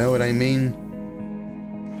 then, you know what I mean?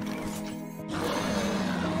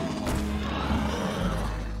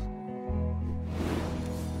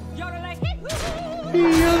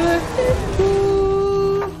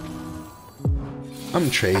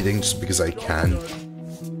 I'm trading just because I can.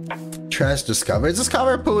 Trash discovered.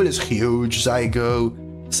 Discover pool is huge, Zygo.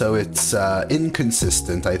 So it's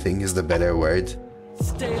inconsistent, I think is the better word.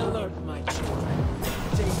 Stay alert, my children.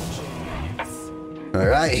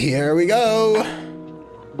 Alright, here we go.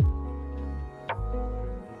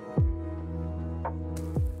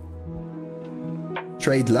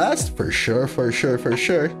 Trade last? For sure, for sure, for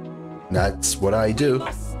sure. That's what I do.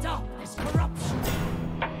 Must stop this corruption.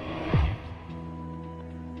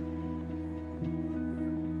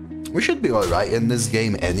 We should be alright in this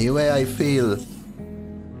game anyway, I feel.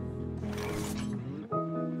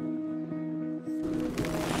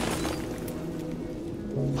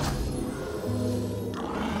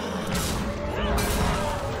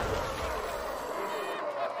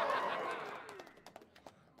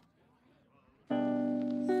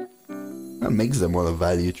 That makes them want a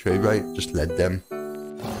value trade, right? Just let them.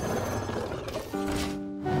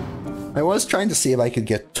 I was trying to see if I could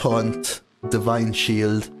get Taunt, Divine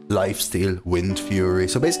Shield, lifesteal, wind fury.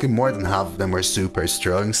 So basically more than half of them were super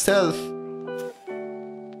strong. Stealth.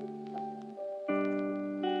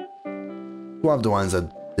 One of the ones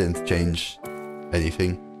that didn't change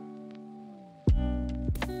anything.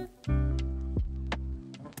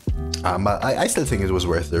 But I still think it was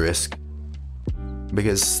worth the risk.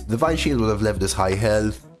 Because Divine Shield would have left us high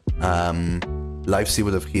health. Lifesteal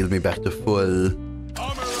would have healed me back to full.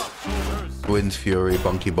 Wind Fury,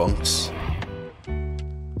 bonky bonks.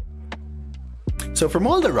 So from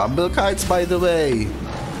all the Rumble cards, by the way,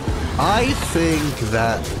 I think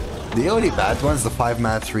that the only bad one's the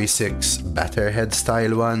 5-mana 3/6 Batterhead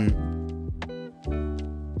style one.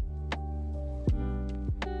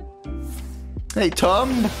 Hey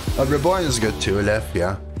Tom! Oh, Reborn is good too, left,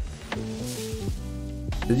 yeah.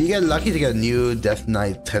 Did you get lucky to get a new Death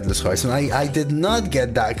Knight Headless Horseman? I did not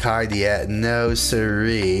get that card yet. No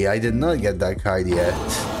siree. I did not get that card yet.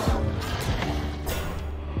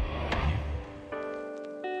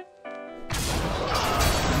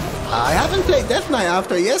 I haven't played Death Knight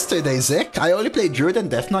after yesterday, Zick. I only played Druid and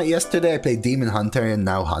Death Knight yesterday. I played Demon Hunter and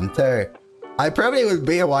now Hunter. I probably will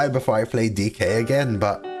be a while before I play DK again,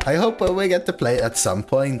 but I hope we get to play it at some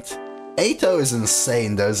point. 8-0 is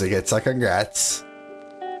insane, those Zick. So congrats.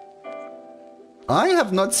 I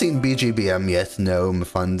have not seen BGBM yet, no,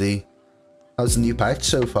 Mfundi. How's the new patch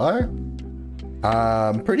so far?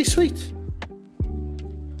 Pretty sweet.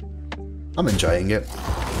 I'm enjoying it.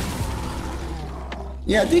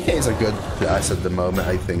 Yeah, DK is a good class at the moment,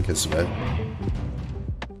 I think, as well.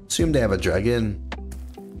 Assume they have a dragon.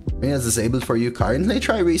 Maybe it's disabled for you currently.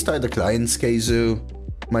 Try restart the clients, Keizu.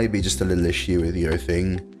 Might be just a little issue with your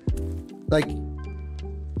thing. Like...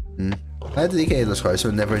 I had the DK Headless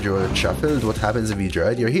Horseman, never drew it shuffled. What happens if you draw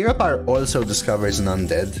it? Your hero power also discovers an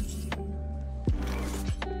undead.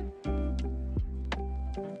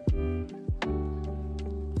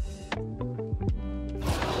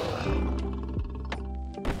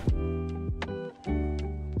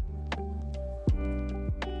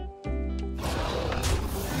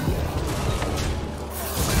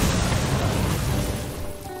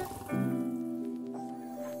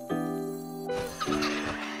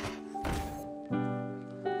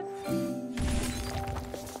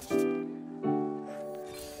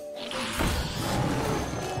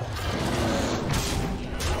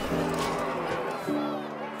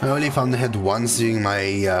 I only found the head once during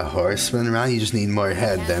my horseman run. You just need more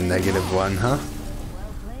head than -1, huh?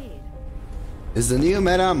 Is the new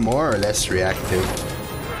meta more or less reactive?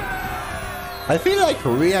 I feel like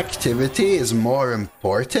reactivity is more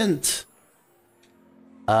important.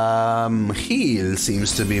 Heal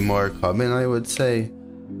seems to be more common, I would say.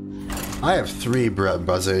 I have 3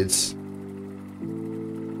 buzzards.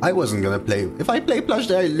 I wasn't gonna play. If I play Plush,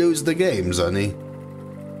 I lose the game, Sonny.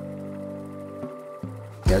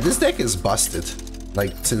 Yeah, this deck is busted.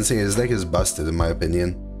 Like, sincerely, this deck is busted in my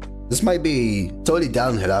opinion. This might be totally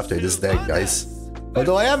downhill after this deck, guys.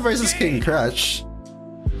 Although I am versus King Plush.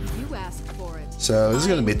 So this is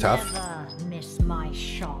gonna be tough. Never miss my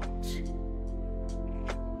shot.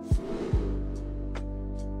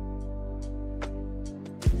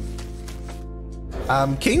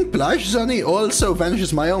 King Plush, Sonny, also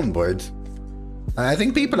vanishes my own board. I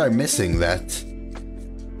think people are missing that.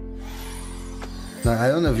 Now, I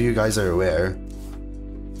don't know if you guys are aware.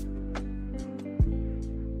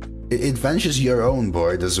 It vanishes your own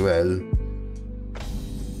board as well.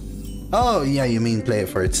 Oh, yeah, you mean play it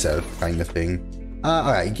for itself kind of thing.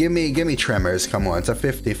 Alright, give me Tremors, come on, it's a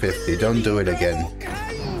 50-50, don't do it again.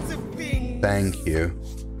 Thank you.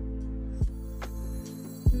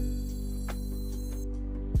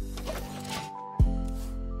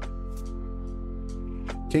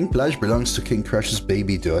 King Plush belongs to King Crush's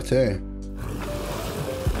baby daughter.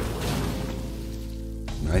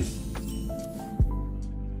 Nice.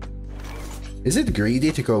 Is it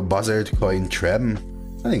greedy to go buzzard coin Trem?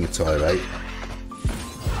 I think it's alright.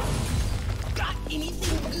 Got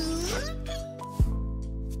anything good?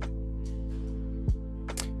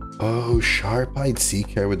 Oh, Sharp-Eyed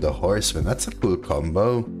Seeker with the Horseman. That's a cool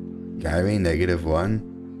combo. Gary, -1.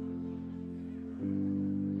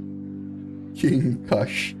 King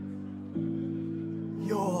Kush.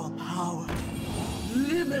 Your power,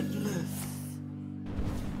 limitless.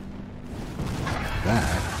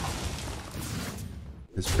 That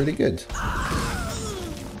is pretty good.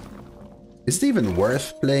 Is it even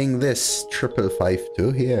worth playing this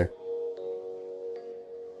 555-2 here?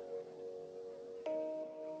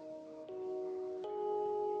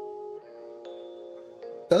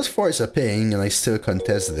 Does force a ping and I still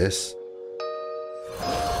contest this.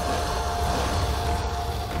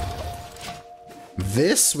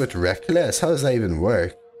 This with Reckless? How does that even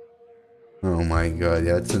work? Oh my god,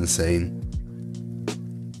 yeah, it's insane.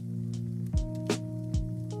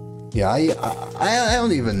 Yeah, I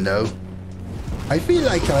don't even know. I feel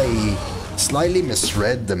like I slightly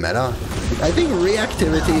misread the meta. I think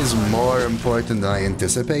reactivity is more important than I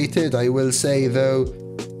anticipated, I will say though.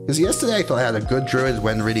 Because yesterday I thought I had a good druid, it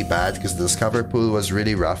went really bad because the discover pool was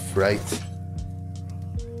really rough, right?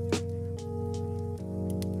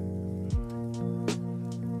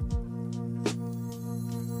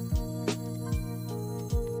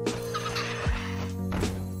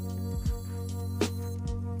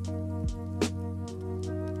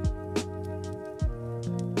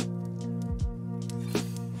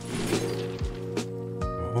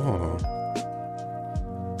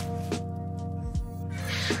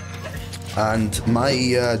 And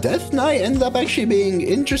my Death Knight ended up actually being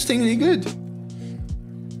interestingly good.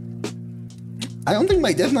 I don't think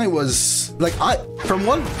my Death Knight was like from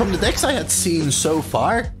the decks I had seen so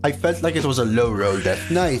far, I felt like it was a low roll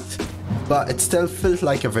Death Knight, but it still felt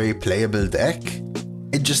like a very playable deck.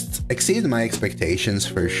 It just exceeded my expectations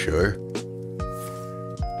for sure.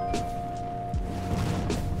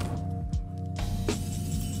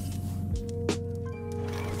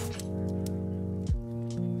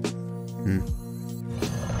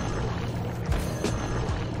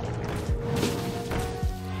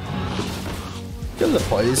 Kill the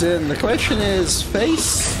poison. The question is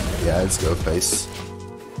face? Yeah, let's go face.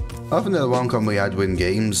 Often the one come we had win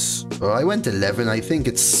games. Well, I went 11. I think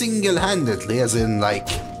it's single-handedly, as in like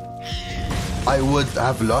I would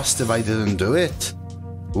have lost if I didn't do it.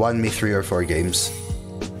 Won me 3 or 4 games.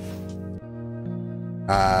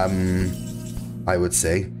 I would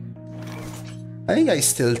say. I think I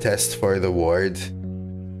still test for the ward.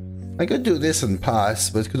 I could do this and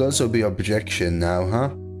pass, but it could also be objection now, huh?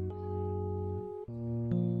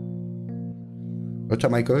 What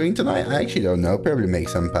am I going tonight? I actually don't know. Probably make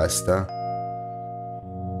some pasta.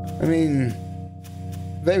 I mean,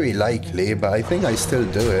 very likely, but I think I still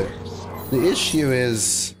do it. The issue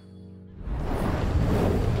is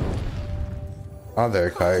other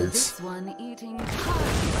cards.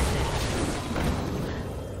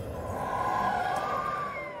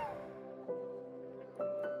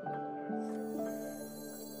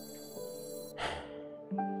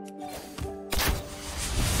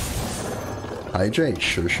 Hydrate,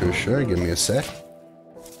 sure, give me a sec.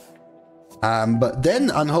 But then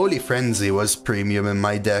Unholy Frenzy was premium in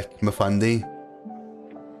my deck, Mafundi.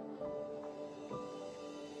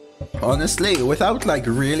 Honestly, without like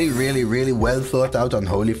really well thought out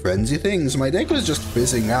Unholy Frenzy things, my deck was just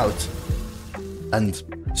fizzing out. And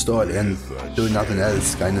stalling and doing nothing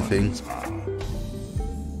else kind of thing.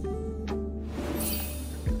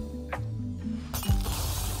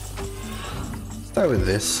 Start with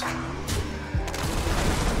this.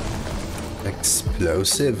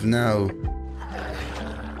 Explosive now.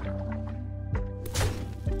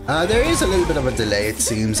 There is a little bit of a delay, it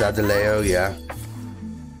seems, Adaleo, yeah.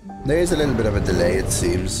 There is a little bit of a delay, it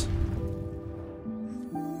seems.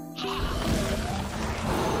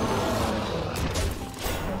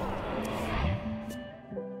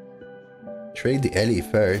 Trade the Ellie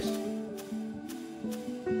first.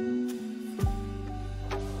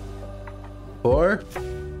 Or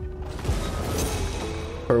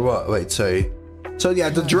what? Wait, sorry. So yeah,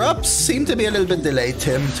 the drops seem to be a little bit delayed,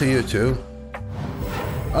 Tim, to you too.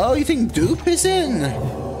 Oh, you think Dupe is in? A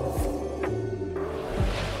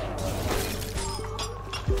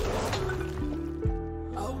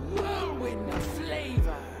whirlwind of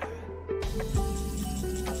flavor.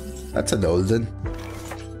 That's an Olden.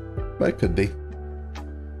 But it could be.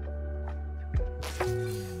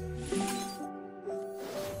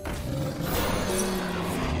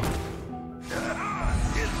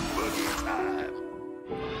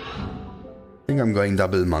 I think I'm going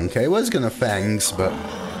double monkey. I was gonna fangs, but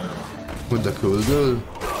with the cool duel.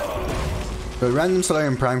 But random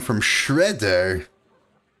Solarium Prime from Shredder.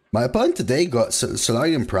 My opponent today got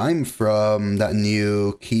Solarium Prime from that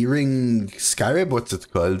new keyring scarab. What's it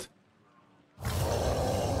called?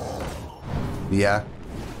 Yeah.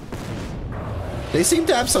 They seem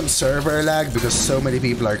to have some server lag because so many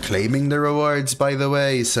people are claiming the rewards, by the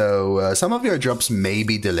way, so some of your drops may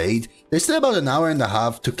be delayed. There's still about an hour and a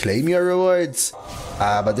half to claim your rewards,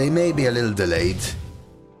 but they may be a little delayed.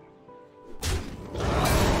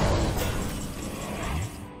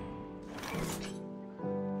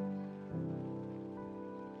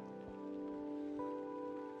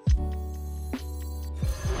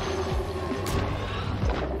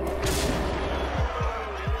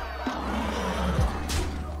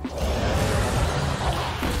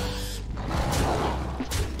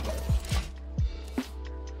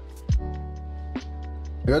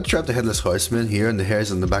 got to trap the Headless Horseman here, and the hairs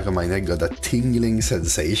on the back of my neck got a tingling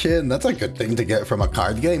sensation. That's a good thing to get from a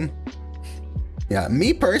card game. Yeah,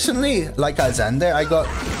 me personally, like Alexander, I got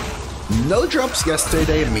no drops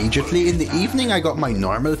yesterday immediately. In the evening, I got my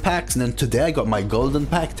normal packs, and then today I got my golden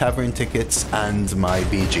pack, tavern tickets, and my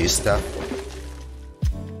BG stuff.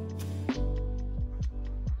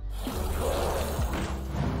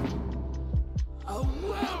 A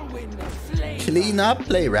whirlwind of flavor. Clean up,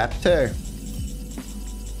 play Raptor.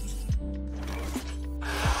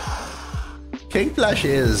 King Plush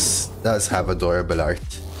does have adorable art.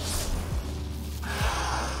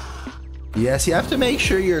 Yes, you have to make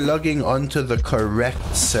sure you're logging onto the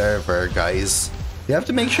correct server, guys. You have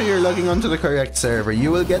to make sure you're logging onto the correct server.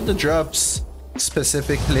 You will get the drops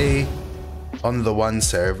specifically on the one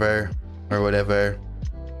server or whatever.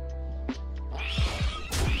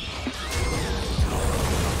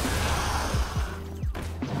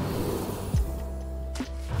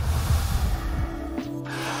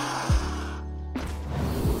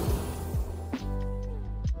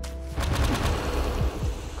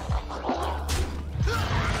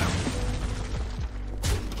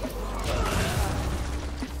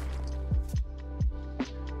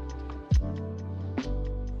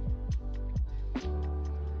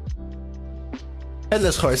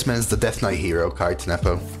 Headless Horseman's the Death Knight hero card,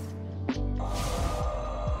 Nepo.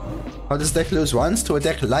 How does deck lose once? To a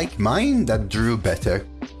deck like mine that drew better.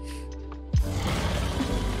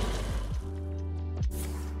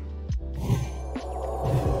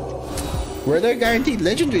 Were there guaranteed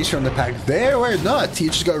legendaries from the pack? There were not. You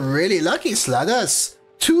just got really lucky, Sladas.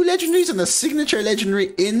 2 legendaries and a signature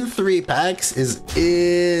legendary in 3 packs is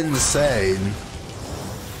insane.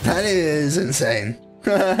 That is insane.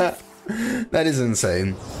 That is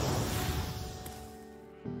insane.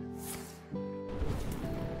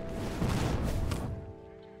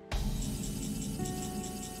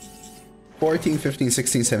 $14, $15,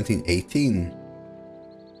 $16, $17, $18.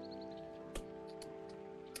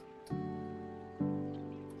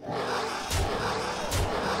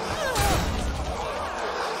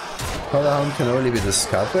 Powerhouse can only be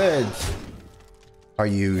discovered. Are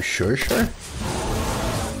you sure?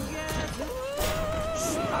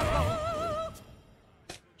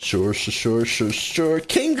 Sure.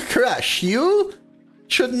 King Crash, you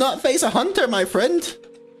should not face a hunter, my friend.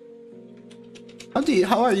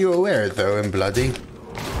 How are you aware, though, in Bloody?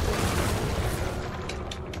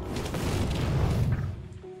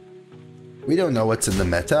 We don't know what's in the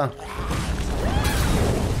meta.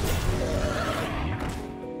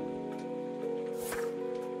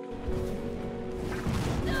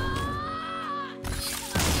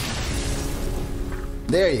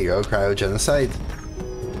 There you go, cryogenocide.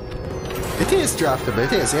 It is draftable,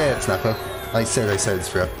 it is, yeah, it's not. I said it's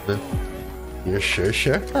draftable. You're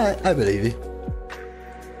sure? I believe you.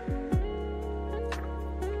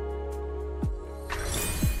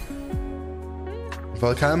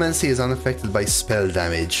 Volcanomancy is unaffected by spell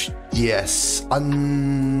damage. Yes.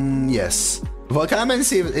 Yes.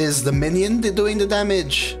 Volcanomancy is the minion doing the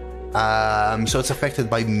damage. So it's affected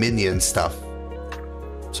by minion stuff.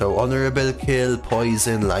 So honorable kill,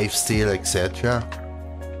 poison, lifesteal, etc.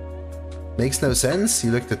 Makes no sense,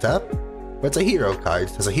 you looked it up. But it's a hero card.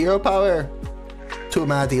 It has a hero power. 2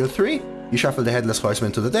 mana, deal 3. You shuffle the Headless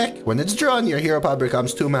Horseman to the deck. When it's drawn, your hero power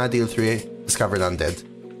becomes 2 mana, deal 3. Discovered undead.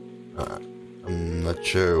 I'm not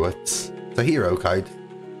sure what... It's a hero card.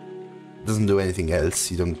 It doesn't do anything else.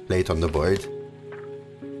 You don't play it on the board.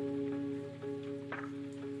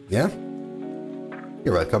 Yeah?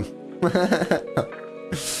 You're welcome.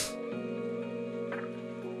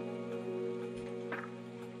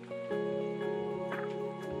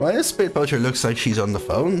 Why does Spirit Poacher looks like she's on the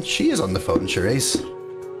phone? She is on the phone, Therese.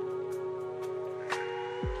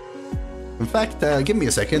 In fact, give me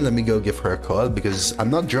a second, let me go give her a call, because I'm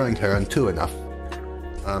not drawing her on 2 enough.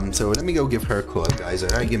 So let me go give her a call, guys,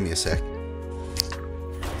 alright? Give me a sec.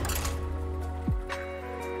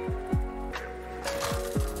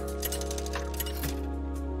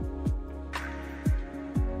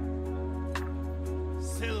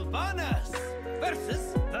 Sylvanas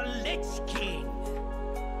versus the Lich King.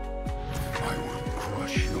 I will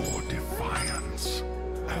crush your defiance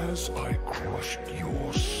as I crushed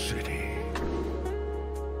your city.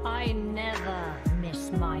 I never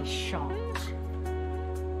miss my shot.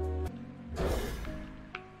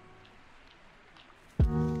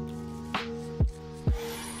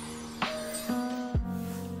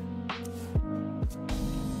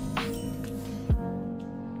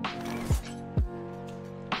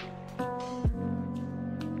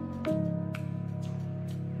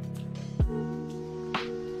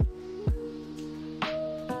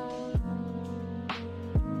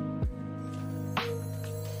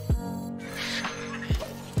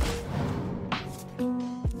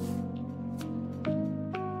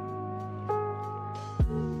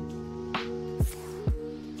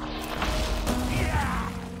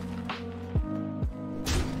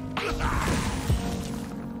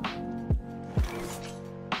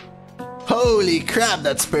 Holy crap,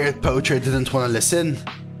 that spirit poacher didn't want to listen.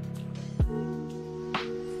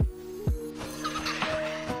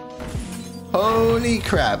 Holy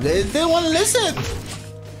crap, they didn't want to listen.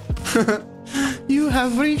 You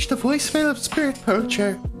have reached the voicemail of spirit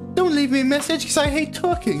poacher. Don't leave me a message because I hate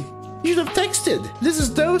talking. You should have texted. This is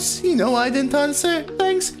Dose. You know I didn't answer.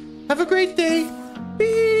 Thanks. Have a great day.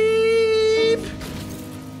 Beep.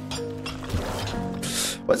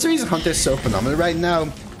 What's the reason Hunter's so phenomenal right now?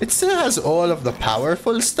 It still has all of the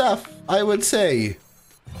powerful stuff, I would say.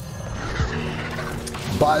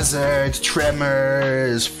 Buzzard,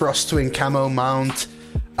 Tremors, Frostwing Camo Mount,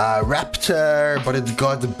 Raptor, but it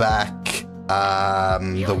got back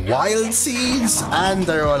the Wild Seeds, and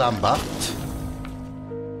they're all unbuffed.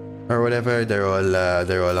 Or whatever, they're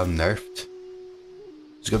all unnerfed.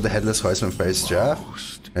 Just got the Headless Horseman first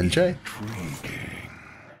draft. Enjoy. I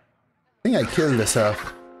think I killed this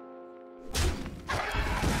off.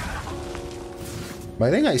 But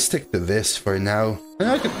I think I stick to this for now. I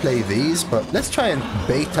know I could play these, but let's try and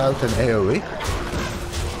bait out an AoE.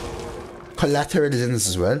 Collateral is in this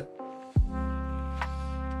as well.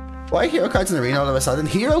 Why hero cards in Arena all of a sudden?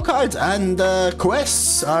 Hero cards and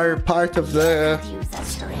quests are part of the...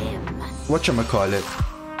 whatchamacallit?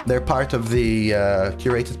 They're part of the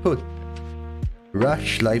curated pool.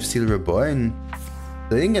 Rush, Lifesteal Reborn.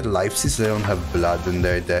 They didn't get Lifesteal, so they don't have blood in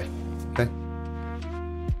their deck. Okay.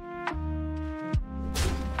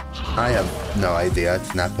 I have no idea,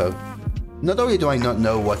 it's Napo. Not only do I not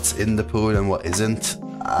know what's in the pool and what isn't,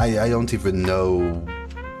 I don't even know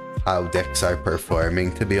how decks are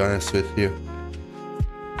performing, to be honest with you.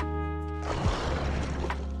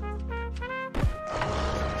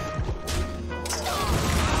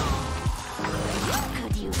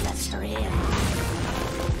 Could use that syringe.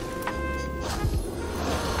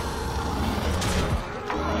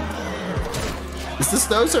 Is this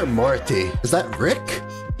Dose or Morty? Is that Rick?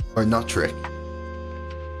 Or not Rick?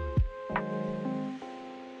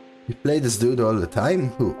 You play this dude all the time?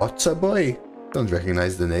 Who? Otsa Boy? Don't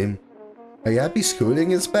recognize the name. Are you happy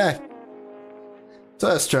schooling is back? It's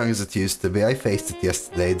not as strong as it used to be. I faced it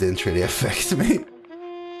yesterday, it didn't really affect me.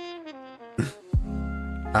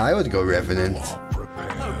 I would go Revenant.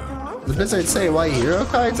 The Blizzard say why hero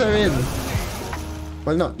cards are in.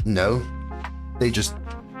 Well, no. They just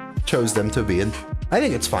chose them to be in. I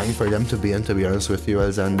think it's fine for them to be in, to be honest with you,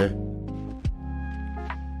 Alexander.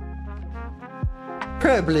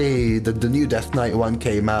 Probably the new Death Knight one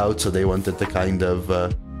came out, so they wanted to kind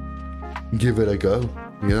of give it a go,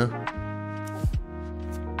 you know?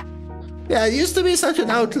 Yeah, it used to be such an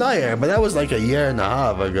outlier, but that was like a year and a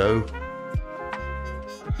half ago.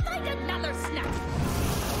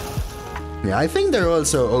 Yeah, I think they're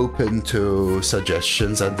also open to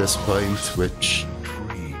suggestions at this point, which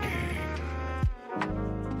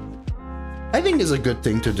I think is a good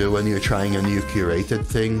thing to do when you're trying a new curated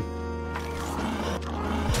thing.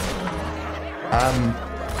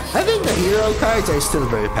 I think the hero cards are still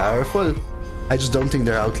very powerful. I just don't think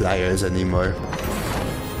they're outliers anymore.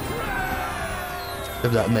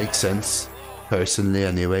 If that makes sense. Personally,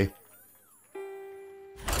 anyway.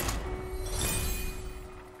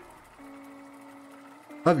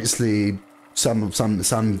 Obviously, some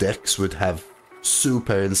decks would have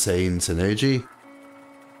super insane synergy.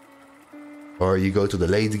 Or you go to the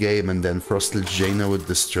late game and then Frostless Jaina would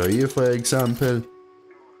destroy you, for example.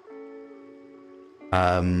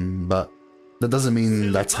 But that doesn't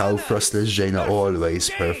mean that's how Frostless Jaina always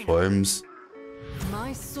performs.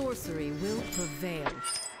 My sorcery will prevail.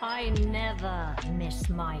 I never miss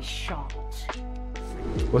my shot.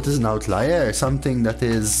 What is an outlier? Something that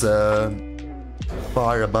is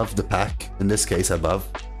far above the pack, in this case above.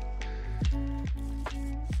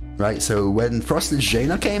 Right, so when Frostless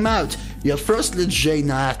Jaina came out, you had Frostless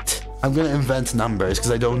Jaina at... I'm gonna invent numbers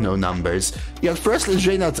because I don't know numbers. You had Frostless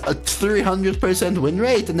Jaina at a 300% win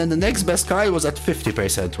rate, and then the next best card was at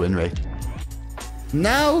 50% win rate.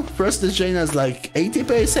 Now, Frostless Jaina is like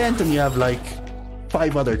 80%, and you have like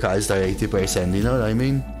 5 other cards that are 80%, you know what I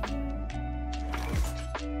mean?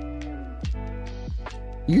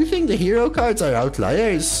 You think the hero cards are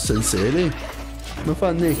outliers? Sincerely? No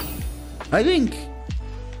funny. I think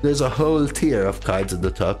there's a whole tier of cards at the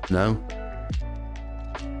top now.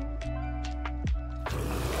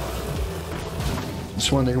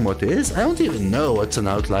 Just wondering what it is. I don't even know what's an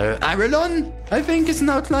outlier. Arelon? I think it's an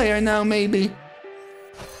outlier now, maybe.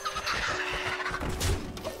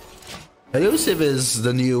 Elusive is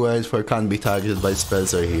the new word for can't be targeted by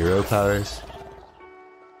spells or hero powers.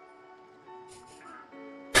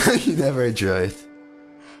 You never draw it.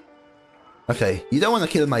 Okay, you don't want to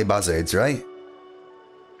kill my buzzards, right?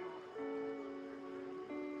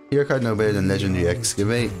 Hero card no better than Legendary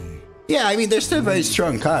Excavate. Yeah, I mean, they're still very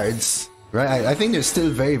strong cards, right? I think they're still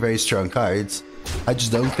very, very strong cards. I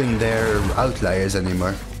just don't think they're outliers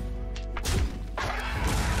anymore.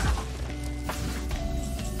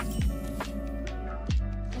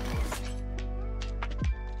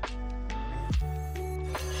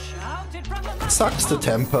 Sucks to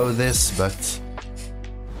tempo this, but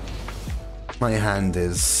my hand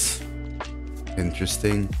is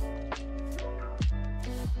interesting.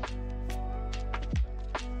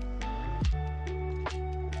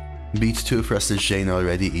 Beat 2 Frosted Shane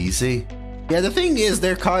already easy. Yeah, the thing is,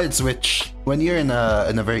 they're cards which, when you're in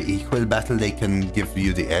a very equal battle, they can give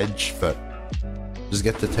you the edge, but just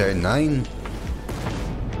get to turn 9.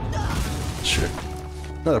 Sure,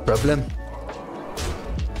 not a problem.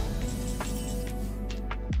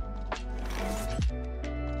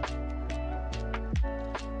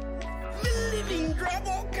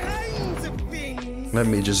 Let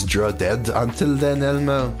me just draw dead until then,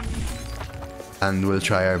 Elmo. And we'll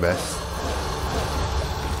try our best.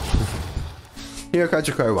 Hero cards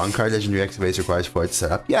require 1 card, Legendary Excavates requires 4 to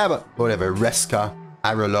set up. Yeah, but whatever. Reska,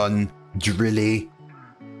 Aralon, Drilly,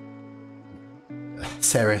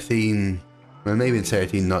 Seraphine. Well, maybe in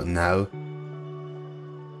Seraphine, not now.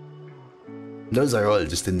 Those are all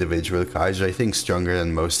just individual cards, I think stronger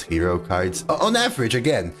than most hero cards. On average,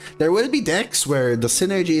 again, there will be decks where the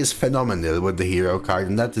synergy is phenomenal with the hero card,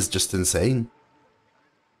 and that is just insane.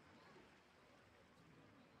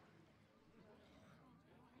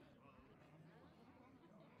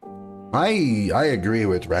 I agree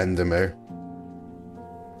with Randomer.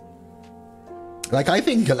 Like, I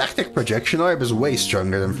think Galactic Projection Orb is way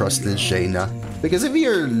stronger than Frostless Jaina. Because if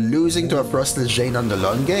you're losing to a Frostless Jaina on the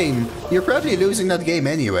long game, you're probably losing that game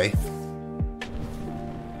anyway.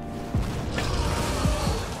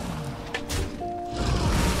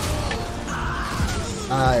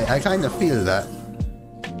 I kind of feel that.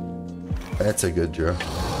 That's a good draw.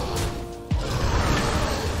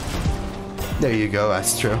 There you go,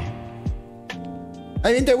 Astro.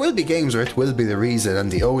 I mean, there will be games where it will be the reason and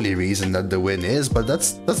the only reason that the win is, but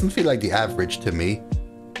that doesn't feel like the average to me.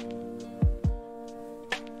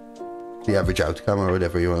 The average outcome, or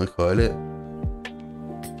whatever you want to call it.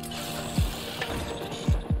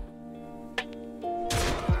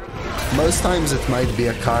 Most times it might be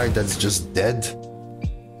a card that's just dead.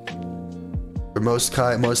 Or most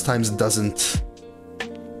times it doesn't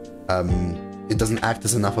act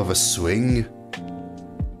as enough of a swing.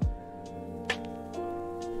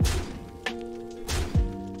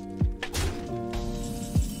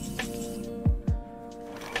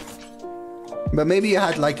 But maybe you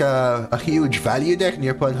had like a huge value deck and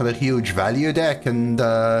your opponent had a huge value deck and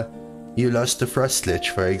you lost to Frostlich,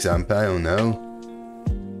 for example, I don't know.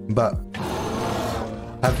 But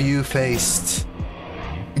have you faced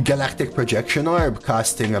Galactic Projection Orb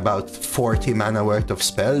casting about 40 mana worth of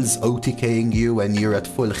spells, OTKing you when you're at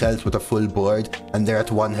full health with a full board and they're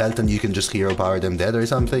at 1 health and you can just hero power them dead or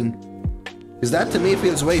something? Because that to me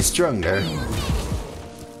feels way stronger.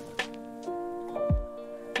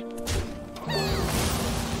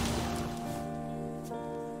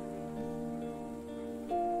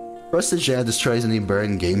 Frosted Jaina destroys any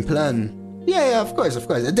burn game plan. Yeah, of course.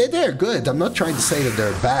 They're good. I'm not trying to say that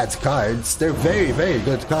they're bad cards. They're very, very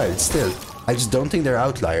good cards still. I just don't think they're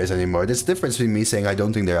outliers anymore. There's a difference between me saying I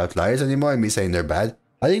don't think they're outliers anymore and me saying they're bad.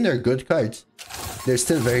 I think they're good cards. They're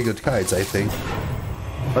still very good cards, I think.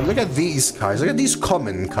 But look at these cards. Look at these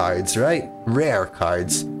common cards, right? Rare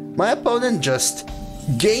cards. My opponent just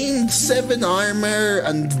gained 7 armor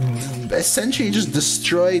and essentially just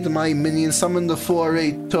destroyed my minion, summoned the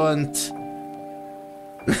 4/8 taunt.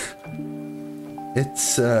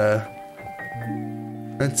 It's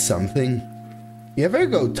something. You ever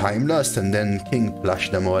go Time Lost and then King Plush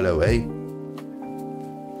them all away?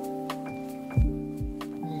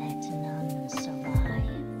 Let none survive.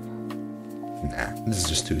 Nah, this is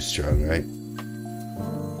just too strong, right?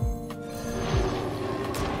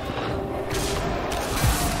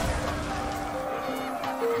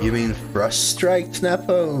 You mean Frost Strike,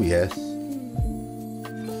 Snappo? Yes.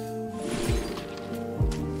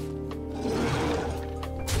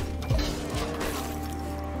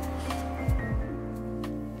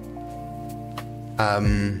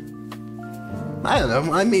 I don't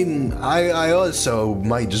know. I mean, I also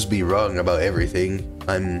might just be wrong about everything.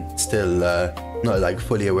 I'm still not like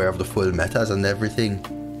fully aware of the full metas and everything.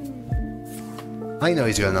 I know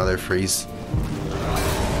he's got another freeze.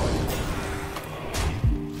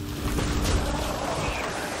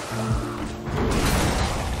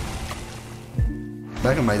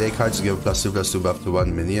 Back in my day, cards give +2/+2 buff to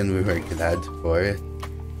 1 minion. We were glad for it.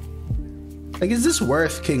 Like, is this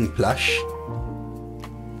worth King Plush?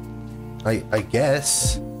 I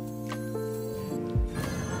guess.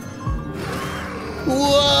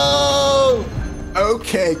 Whoa!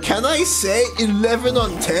 Okay, can I say 11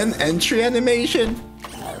 on 10 entry animation?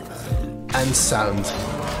 And sound.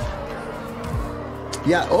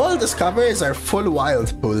 Yeah, all discoveries are full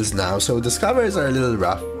wild pulls now, so discoveries are a little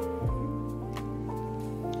rough.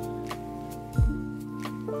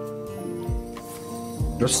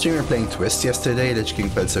 Your streamer playing Twist yesterday. Lich King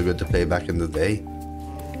felt so good to play back in the day.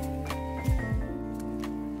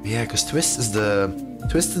 Yeah, because Twist is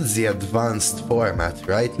the advanced format,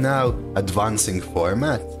 right? Now, advancing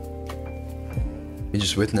format. We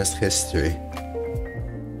just witnessed history.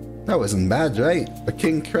 That wasn't bad, right? A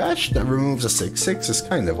King Crash that removes a 6/6 is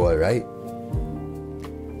kind of alright.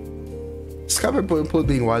 Discover Pool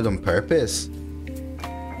being wild on purpose.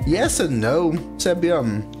 Yes and no,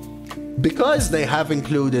 Sebium. Because they have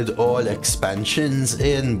included all expansions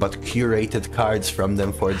in, but curated cards from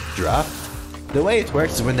them for the draft. The way it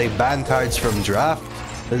works is when they ban cards from draft,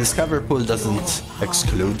 the Discover Pool doesn't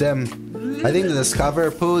exclude them. I think the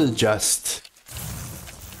Discover Pool just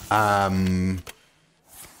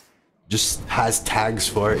has tags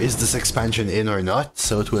for is this expansion in or not,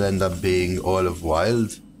 so it will end up being all of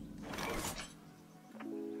wild.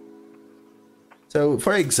 So,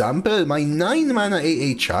 for example, my 9 mana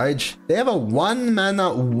 8/8 charge, they have a 1 mana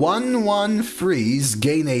 1/1 freeze,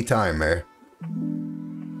 gain 8 armor.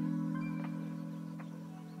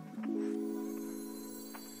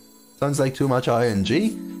 Sounds like too much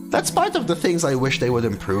RNG. That's part of the things I wish they would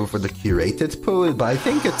improve for the curated pool, but I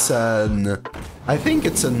think it's an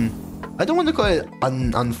I don't want to call it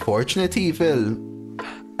an unfortunate evil.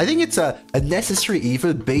 I think it's a necessary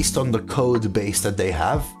evil based on the code base that they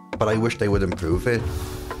have, but I wish they would improve it.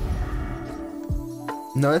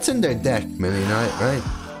 No, it's in their deck, Millie Knight, right?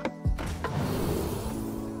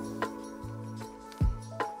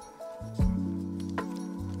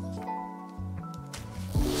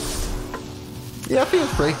 Yeah, feel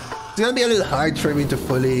free. It's gonna be a little hard for me to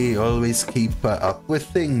fully always keep up with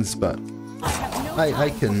things, but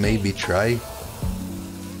I can maybe try.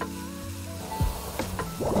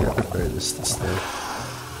 Yeah, I prefer this to stay.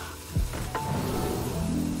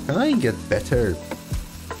 Can I get better?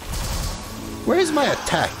 Where's my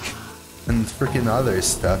attack? And freaking other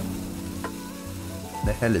stuff.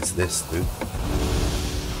 The hell is this, dude?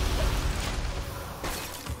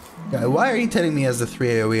 Yeah, why are you telling me he has the 3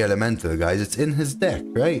 AoE elemental, guys? It's in his deck,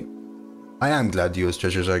 right? I am glad Duo's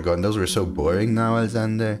treasures are gone. Those were so boring now,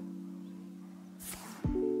 Alexander.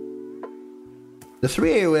 The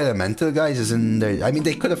 3 AoE elemental, guys, is in there. I mean,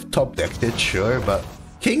 they could have top decked it, sure, but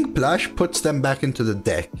King Plush puts them back into the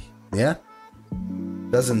deck, yeah?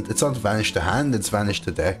 It's not vanished to hand, it's vanished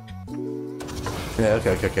to deck. Yeah,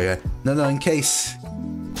 okay. No, in case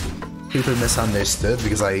people misunderstood,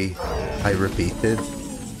 because I repeated.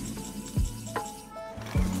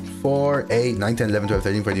 4, 8, 9, 10, 11, 12,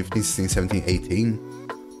 13, 14, 15, 16, 17, 18.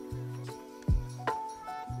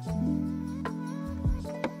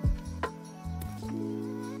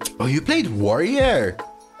 Oh, you played Warrior?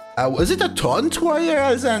 Was it a Taunt Warrior,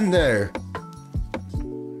 Alexander?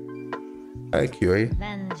 I'm curious.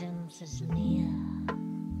 Vengeance is near.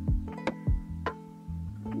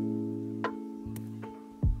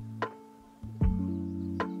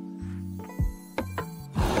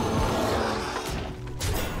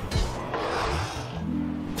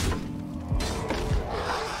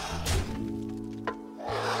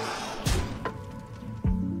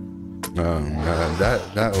 Oh man,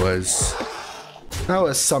 that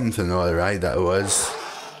was something, all right. That was.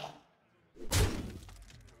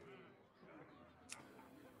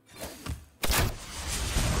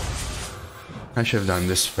 I should have done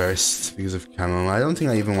this first because of Chamomile. I don't think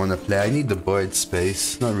I even want to play. I need the board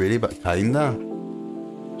space. Not really, but kinda.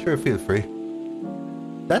 Sure, feel free.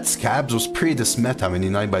 That Scabs was pre this meta,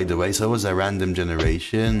 by the way, so it was a random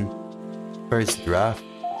generation. First draft.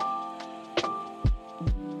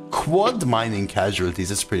 Quad mining casualties,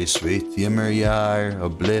 that's pretty sweet. Yimmeryar,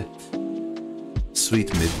 Oblit.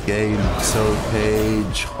 Sweet mid-game. Soul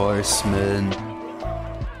Page, Horseman.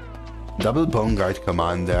 Double Bone Guard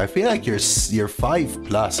Commander. I feel like your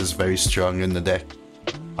 5+ is very strong in the deck,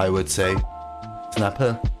 I would say.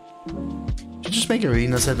 Snaphill. Should just make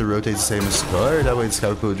arena set to rotate the same as score. That way the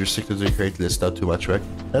scout would restricted to the create list, not too much work.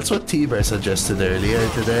 That's what T-Bear suggested earlier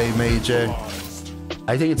today, Major.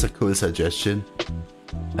 I think it's a cool suggestion.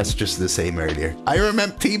 That's just the same earlier. I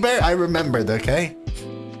remember T-Bear, I remembered, okay?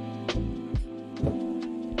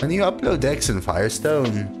 Can you upload decks in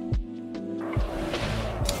Firestone?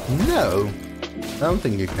 No, I don't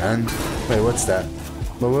think you can. Wait, what's that?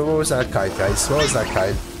 But what was that card, guys? What was that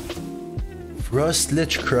card? Frost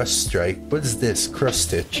Lich Crust Strike. What is this? Crust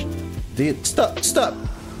Stitch. Stop! Stop!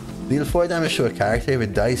 Deal 4 damage to a character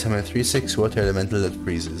with dice and a 3/6 water elemental that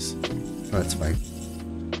freezes. Oh, that's fine.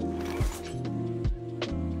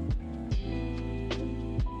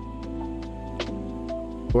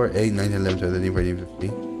 Four, 8, 9, 11, 12, 13, 14,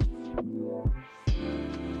 15.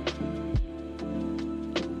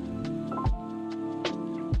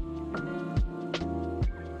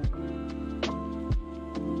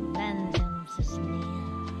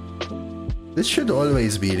 This should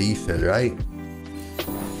always be lethal, right?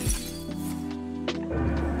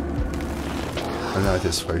 I know it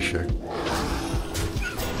is for sure.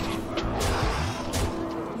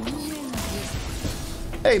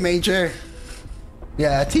 Hey, Major!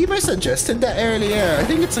 Yeah, Tiber suggested that earlier. I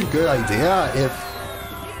think it's a good idea. If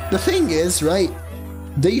the thing is, right,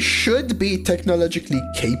 they should be technologically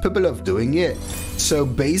capable of doing it. So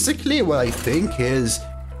basically what I think is,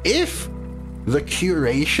 if the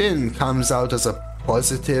curation comes out as a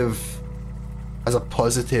positive,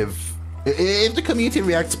 if the community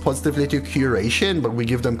reacts positively to curation, but we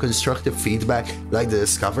give them constructive feedback like the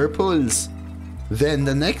Discover pulls, then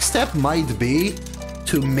the next step might be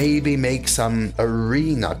to maybe make some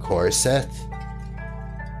arena core set.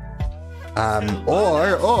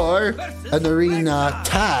 Or an arena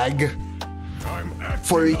tag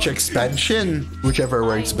for each expansion, whichever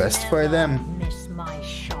works best for them.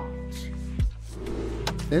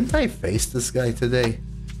 Didn't I face this guy today?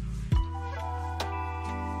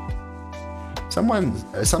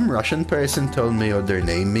 Some Russian person told me what their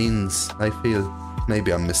name means. I feel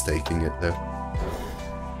maybe I'm mistaking it though.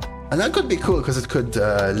 And that could be cool because it could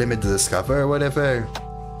limit the Discover or whatever.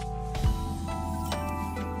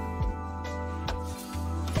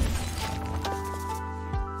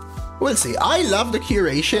 We'll see. I love the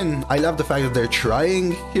curation. I love the fact that they're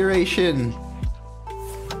trying curation.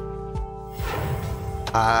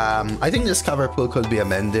 I think this cover pool could be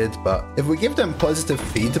amended, but if we give them positive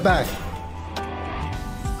feedback,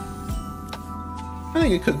 I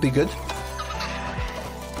think it could be good.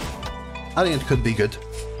 I think it could be good.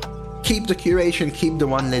 Keep the curation, keep the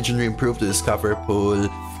one legendary, improve the Discover pool,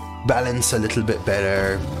 balance a little bit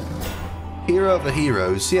better. Hero of the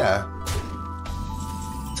heroes, yeah.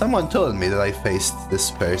 Someone told me that I faced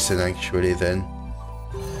this person actually then.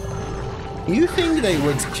 You think they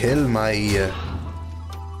would kill my...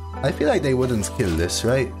 I feel like they wouldn't kill this,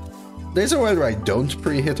 right? There's a world where I don't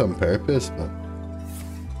pre-hit on purpose, but...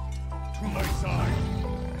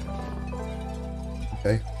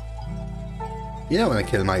 Okay. You don't want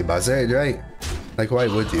to kill my buzzard, right? Like, why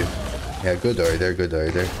would you? Yeah, good order, good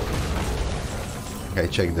order. Okay,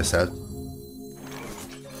 check this out.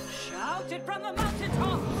 Shout it from the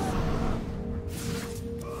mountaintop.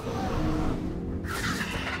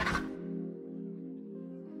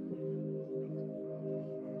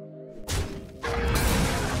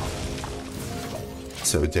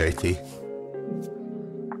 So dirty.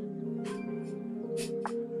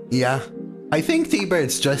 Yeah. I think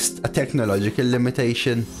T-Bird's just a technological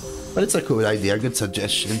limitation, but it's a cool idea, good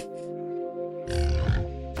suggestion.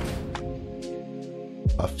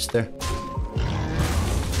 Puffster.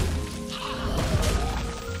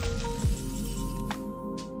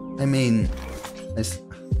 I mean, this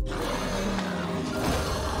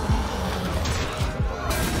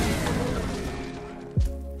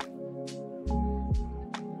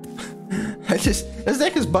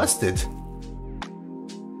deck is busted.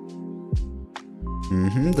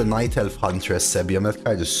 The Night Elf Huntress Sebium, that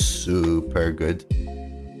card is super good.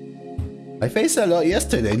 I faced a lot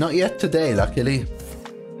yesterday, not yet today, luckily.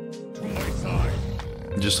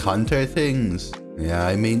 Just Hunter things. Yeah,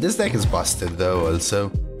 I mean, this deck is busted though, also.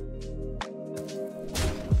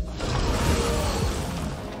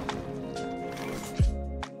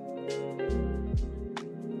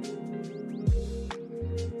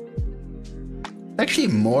 Actually,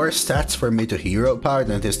 more stats for me to hero power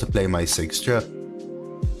than it is to play my 6-drop.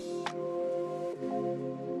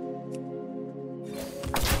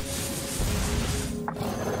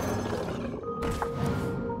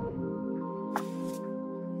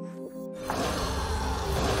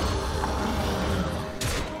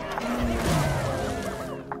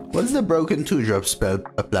 What's the broken 2-drop spell,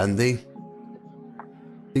 Blandy?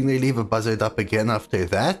 Think they leave a buzzard up again after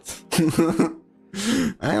that?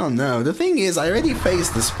 I don't know. The thing is, I already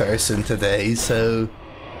faced this person today, so...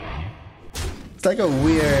 It's like a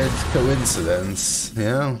weird coincidence, you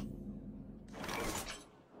know?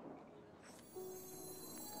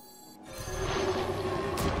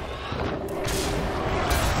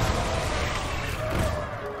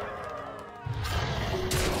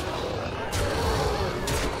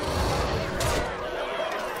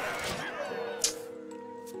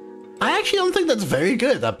 actually don't think that's very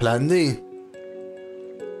good, that plan D.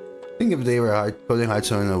 I think if they were coding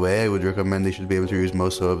Hearthstone in a way, I would recommend they should be able to use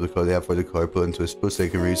most of the code they have for the corporal and twist boost, so they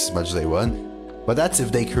can reuse as much as they want. But that's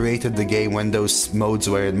if they created the game when those modes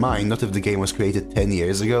were in mind, not if the game was created 10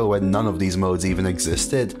 years ago when none of these modes even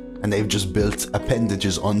existed. And they've just built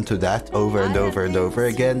appendages onto that over and over and over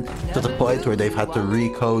again, to the point where they've had to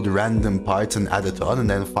recode random parts and add it on, and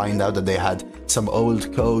then find out that they had some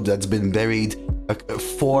old code that's been buried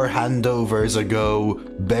 4 handovers ago,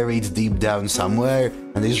 buried deep down somewhere,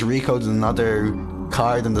 and they just recoded another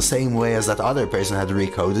card in the same way as that other person had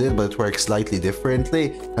recoded it, but it works slightly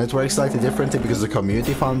differently. And it works slightly differently because the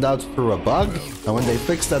community found out through a bug, and when they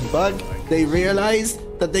fixed that bug, they realized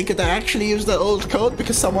that they could actually use the old code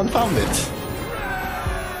because someone found it.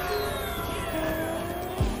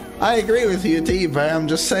 I agree with you, T, but I'm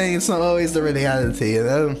just saying it's not always the reality, you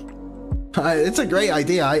know? It's a great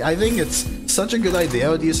idea. I think it's such a good idea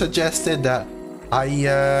what you suggested that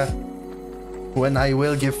when I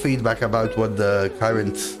will give feedback about what the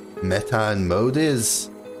current meta and mode is,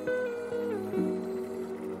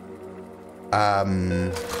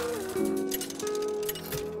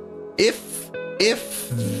 if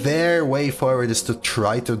their way forward is to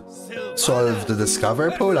try to solve the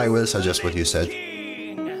discover pool, I will suggest what you said.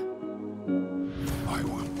 I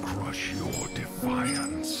will crush your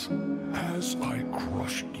defiance as I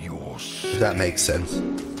crushed your city. That makes sense.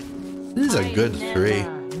 This is a good 3.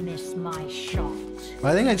 Miss my shot.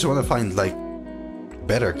 I think I just want to find, like,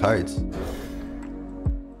 better cards.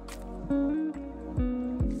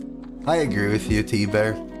 I agree with you,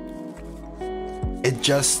 T-Bear. It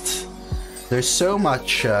just... There's so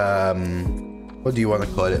much, what do you want to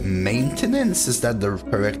call it? Maintenance? Is that the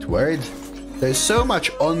correct word? There's so much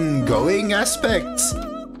ongoing aspects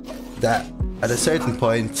that at a certain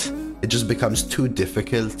point, it just becomes too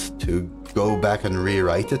difficult to go back and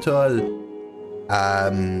rewrite it all.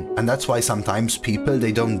 And that's why sometimes people,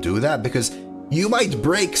 they don't do that, because you might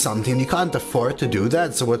break something, you can't afford to do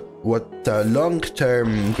that. So what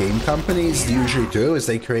long-term game companies usually do is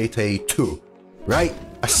they create a 2, right?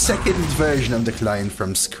 A second version of the client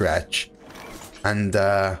from scratch. And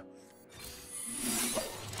that's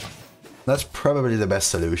probably the best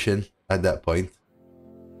solution at that point.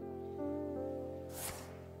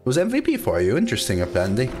 It was MVP for you. Interesting,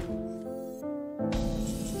 Aplandy.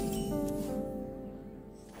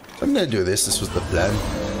 So I'm gonna do this. This was the plan.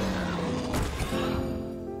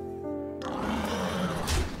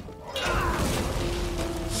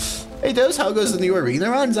 Hey Dose, how goes the new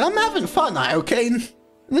arena runs? I'm having fun, okay?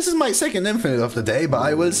 This is my second infinite of the day, but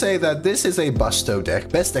I will say that this is a Busto deck.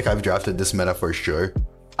 Best deck I've drafted this meta for sure.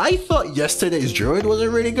 I thought yesterday's Druid was a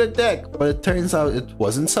really good deck, but it turns out it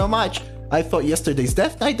wasn't so much. I thought yesterday's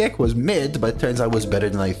Death Knight deck was mid, but it turns out it was better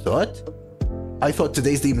than I thought. I thought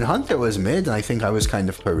today's Demon Hunter was mid, and I think I was kind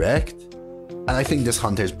of correct. And I think this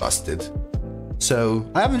Hunter's busted. So,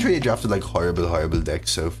 I haven't really drafted like horrible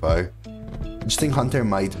decks so far. I just think Hunter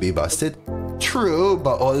might be busted. True,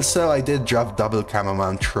 but also I did draft double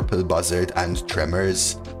Chamomile, triple Buzzard, and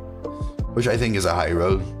Tremors, which I think is a high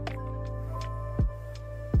roll.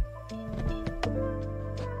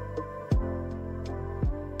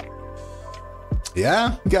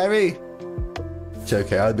 Yeah, Gary? It's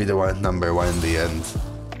okay, I'll be the one number 1 in the end.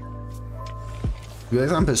 Good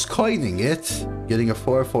example is coining it, getting a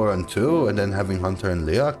 4/4 on 2, and then having Hunter and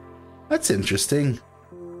Leok. That's interesting.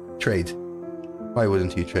 Trade. Why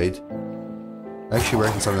wouldn't you trade? Actually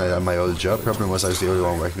working something like that at my old job. Problem was I was the only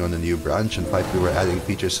one working on the new branch, and 5 people were adding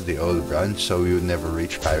features to the old branch, so we would never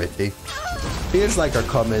reach parity. Feels like a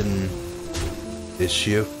common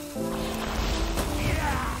issue.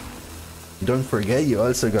 Don't forget, you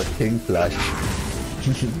also got King Plush.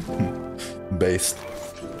 Based.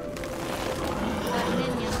 That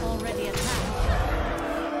minion already attacked.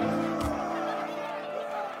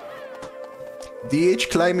 DH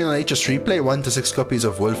climbing on HS replay 1 to 6 copies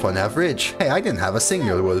of Wolf on average. Hey, I didn't have a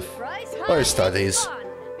single Wolf. Or studies.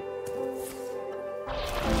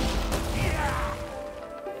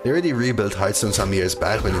 They already rebuilt Hearthstone some years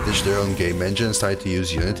back when they ditched their own game engine and started to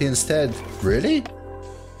use Unity instead. Really?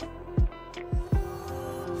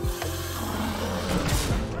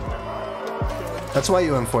 That's why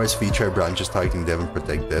you enforce feature branches targeting dev and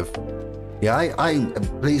protect dev. Yeah,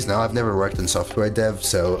 please know, I've never worked in software dev,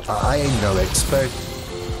 so I ain't no expert.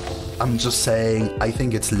 I'm just saying, I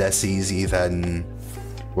think it's less easy than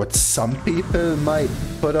what some people might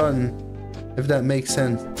put on, if that makes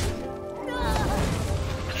sense.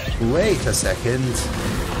 Wait a second.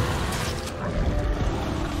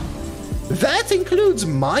 That includes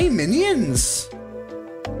my minions?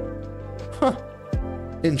 Huh.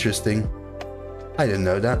 Interesting. I didn't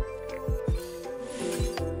know that.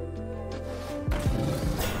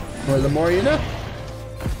 Well, the more you know.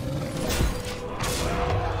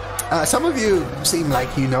 Some of you seem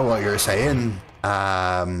like you know what you're saying.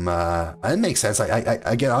 It makes sense.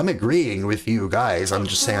 Again, I'm agreeing with you guys. I'm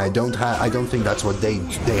just saying I don't think that's what they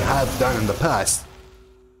have done in the past.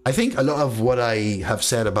 I think a lot of what I have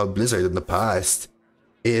said about Blizzard in the past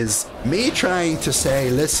is me trying to say,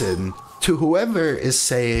 listen, to whoever is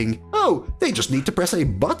saying, oh, they just need to press a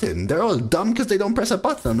button. They're all dumb because they don't press a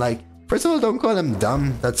button. I'm like, first of all, don't call them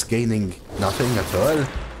dumb. That's gaining nothing at all.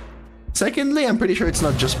 Secondly, I'm pretty sure it's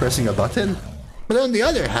not just pressing a button. But on the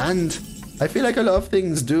other hand, I feel like a lot of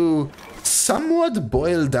things do somewhat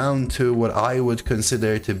boil down to what I would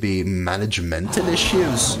consider to be managemental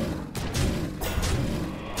issues.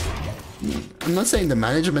 I'm not saying the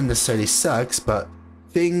management necessarily sucks, but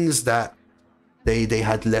things that they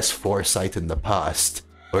had less foresight in the past,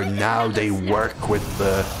 or now they work with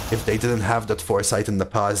the... If they didn't have that foresight in the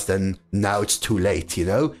past, then now it's too late, you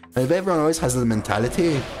know? And if everyone always has the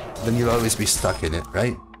mentality, then you'll always be stuck in it,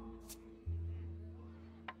 right?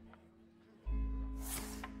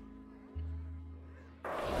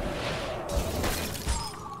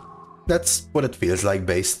 That's what it feels like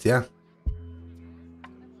based, yeah.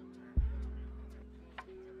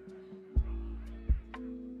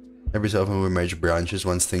 Every so often we merge branches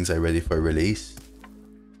once things are ready for release.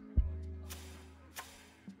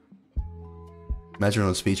 Imagine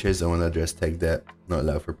those features don't want to address tech debt, not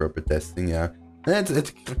allow for proper testing, yeah. And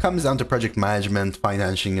it comes down to project management,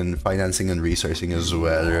 financing and resourcing as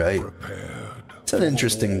well, right? It's an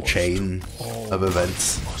interesting chain of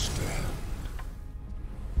events.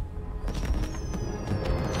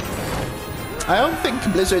 I don't think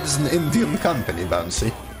Blizzard is an Indian company,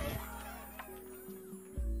 Bouncy.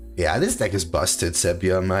 Yeah, this deck is busted,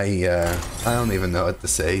 Sebium. I don't even know what to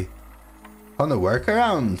say. On a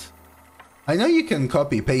workaround. I know you can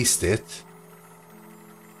copy-paste it.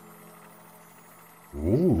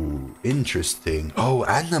 Ooh, interesting. Oh,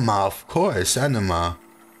 Anima, of course, Anima.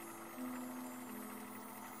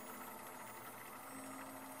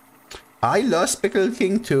 I lost Pickle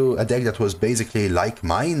King to a deck that was basically like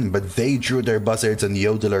mine, but they drew their buzzards and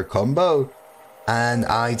yodeler combo, and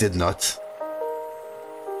I did not.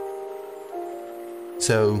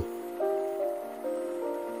 So,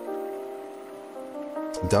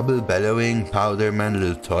 double bellowing, powderman,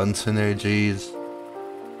 little taunt synergies.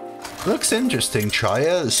 Looks interesting.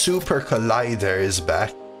 Trial, Super Collider is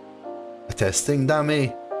back. A testing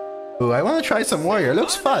dummy. Ooh, I want to try some warrior.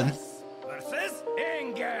 Looks fun.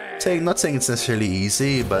 Not saying it's necessarily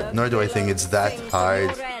easy, but nor do I think it's that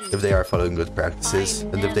hard if they are following good practices.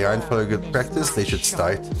 And if they aren't following good practice, they should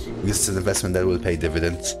start, because it's an investment that will pay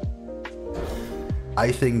dividends.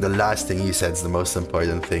 I think the last thing you said is the most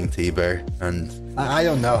important thing, Tiber, and I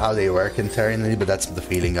don't know how they work internally, but that's the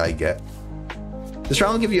feeling I get. This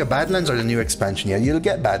round will give you a Badlands or the new expansion. Yeah, you'll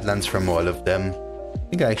get Badlands from all of them. I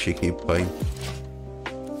think I actually keep going.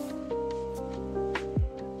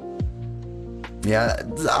 Yeah,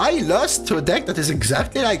 I lost to a deck that is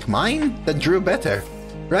exactly like mine, that drew better.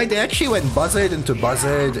 Right, they actually went Buzzard into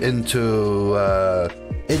Yodeler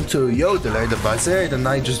the Buzzard, and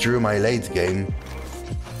I just drew my late game.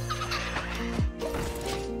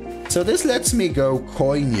 So this lets me go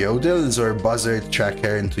coin Yodels or Buzzard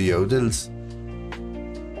Tracker into Yodels.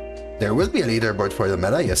 There will be a leaderboard for the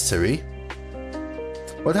meta, yes sirree.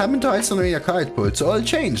 What happened to Hearthstone Arena card pool? It's all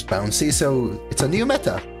changed, Bouncy, so it's a new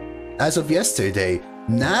meta. As of yesterday.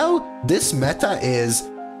 Now, this meta is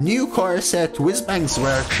new core set, Whizbang's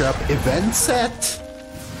Workshop, event set,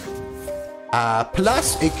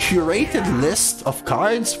 plus a curated list of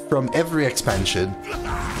cards from every expansion.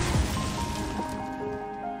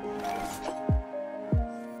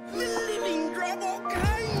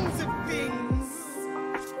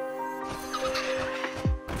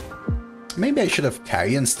 Maybe I should have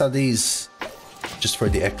Carrion Studies just for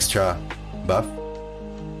the extra buff.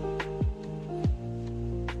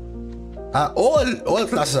 All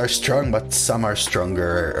classes are strong, but some are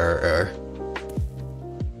stronger.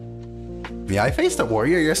 Yeah, I faced a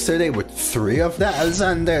warrior yesterday with 3 of the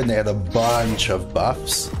Alexander, and they had a bunch of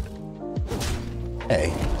buffs.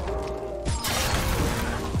 Hey.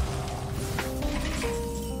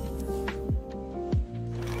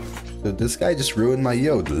 So this guy just ruined my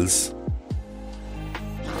yodels.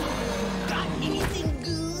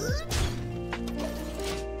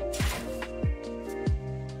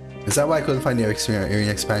 Is that why I couldn't find the arena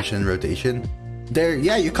expansion rotation? There,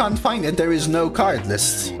 yeah, you can't find it. There is no card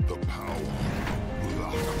list.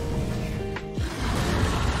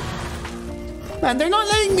 Man, they're not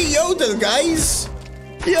letting me yodel, guys.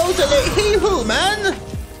 Yodel, hey who, man?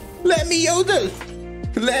 Let me yodel.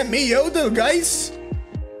 Let me yodel, guys.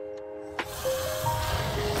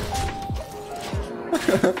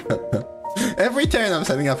 Every turn I'm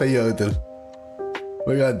setting up a yodel.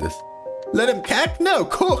 We got this. Let him cack? No,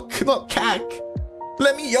 cook, not cack.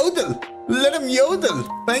 Let me yodel. Let him yodel.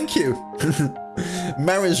 Thank you.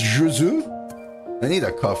 Maris Juzu. I need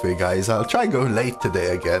a coffee, guys. I'll try go late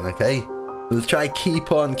today again, okay? We'll try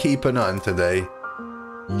keep on keeping on today.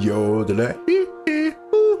 Yodel.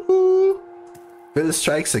 Phil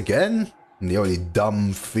strikes again. And the only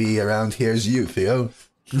dumb fee around here is you, Theo.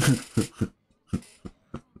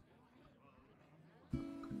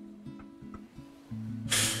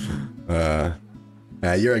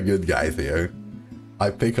 You're a good guy, Theo. I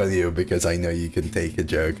pick on you because I know you can take a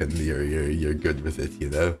joke and you're good with it, you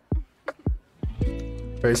know.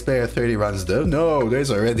 First player 30 runs though? No,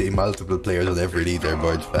 there's already multiple players on every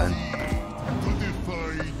leaderboard, fan.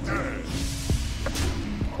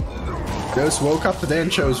 Just woke up today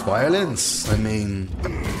and chose violence. I mean,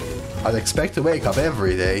 I'd expect to wake up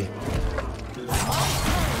every day.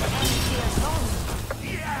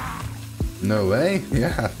 No way?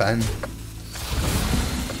 Yeah, fan.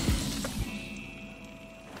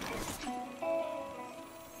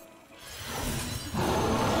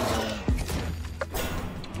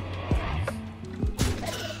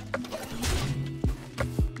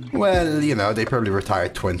 Well, you know, they probably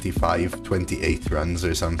retired 25, 28 runs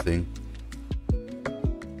or something.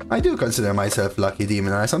 I do consider myself lucky,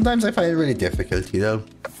 Demon Eye. Sometimes I find it really difficult, you know.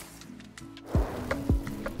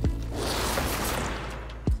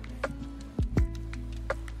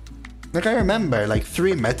 Like, I remember, like,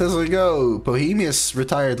 3 metas ago, Bohemius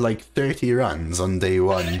retired, like, 30 runs on day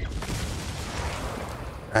 1.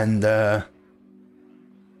 And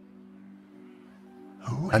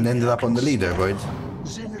ended up on the leaderboard.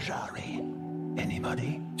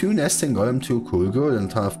 Anybody? 2 nesting golem, 2 cool gold,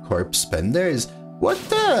 and a ton of corpse spenders. What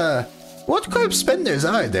corpse spenders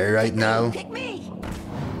are there right now? Pick me.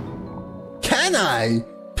 Can I?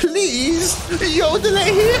 Please? Yodel a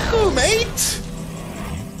hihu, mate!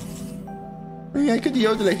 I mean, I could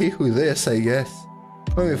yodel a hihu this, I guess.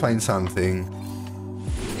 Let me find something.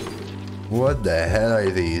 What the hell are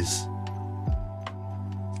these?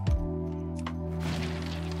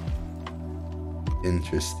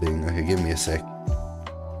 Interesting. Okay, give me a sec.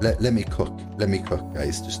 Let me cook. Let me cook,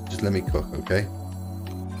 guys. Just let me cook, okay?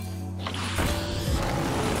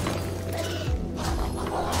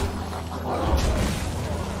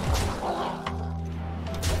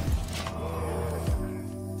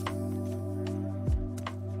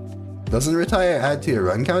 Doesn't retire add to your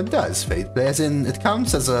run count? It does, Fate Play. As in, it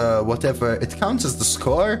counts as a whatever. It counts as the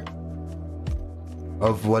score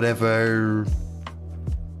of whatever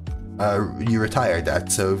you retired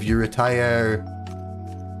at. So if you retire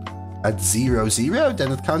at 0-0,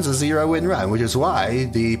 then it counts as 0 win run, which is why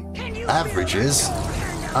the averages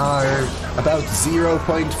are about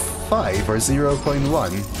 0.5 or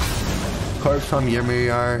 0.1. Corp from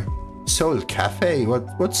Ymir Soul Cafe?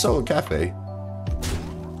 What's Soul Cafe?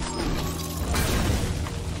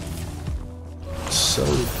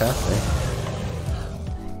 Soul Cafe.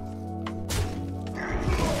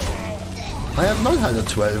 I have not had a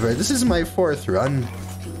 12er. This is my 4th run.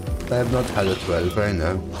 I have not had a 12er,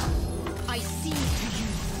 no. I see to you.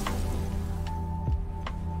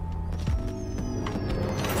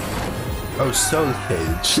 Oh, Soul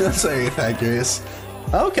Cage. That's very accurate.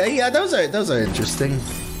 Okay, yeah, those are interesting.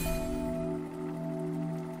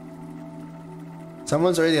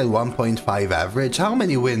 Someone's already at 1.5 average. How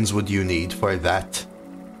many wins would you need for that?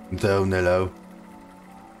 Donelo.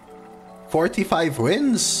 45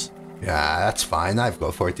 wins? Yeah, that's fine. I've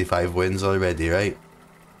got 45 wins already, right?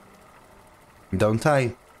 Don't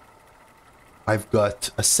I? I've got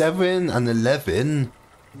a 7, an 11,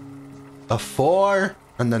 a 4,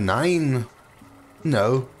 and a 9.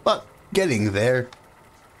 No, but getting there.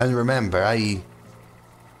 And remember, I'm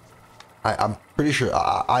pretty sure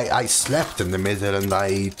I slept in the middle and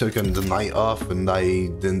I took the night off and I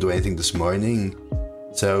didn't do anything this morning.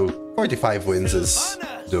 So 45 wins is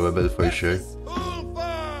doable for sure.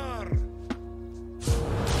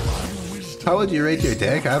 How would you rate your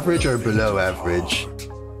deck? Average or below average?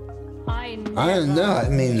 I don't know. I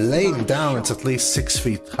mean, laying down it's at least 6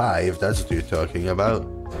 feet high if that's what you're talking about.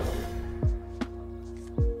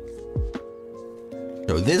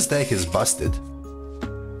 No, this deck is busted.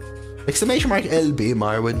 Exclamation mark LB,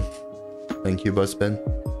 Marwin. Thank you, Buzzben.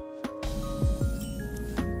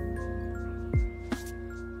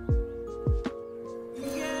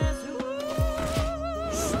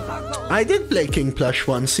 I did play King Plush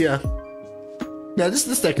once, yeah. Yeah,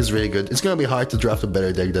 this deck is really good. It's gonna be hard to draft a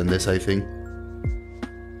better deck than this, I think.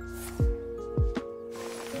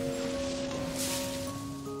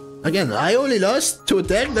 Again, I only lost to a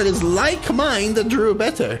deck that is like mine that drew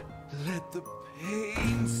better. Let the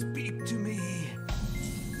pain speak to me.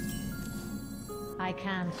 I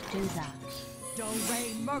can't do that. Don't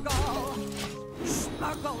muggle.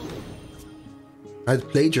 Smuggle. I'd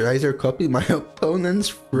plagiarize or copy my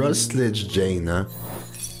opponent's Frostlage Jaina.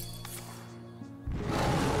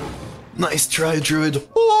 Nice try, Druid.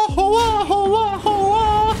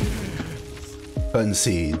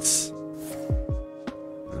 Concedes.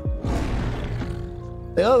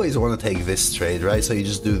 They always want to take this trade, right? So you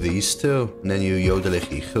just do these two, and then you yodel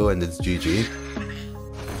Echicho, and it's GG.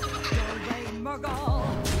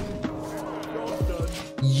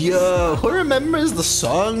 Yo, who remembers the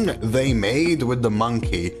song they made with the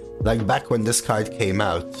monkey? Like back when this card came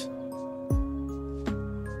out.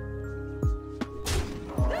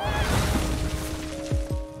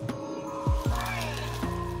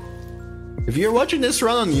 If you're watching this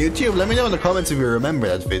run on YouTube, let me know in the comments if you remember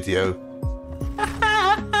that video.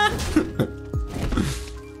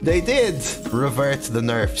 They did revert the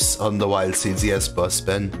nerfs on the Wild Seeds, yes, boss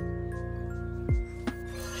Ben.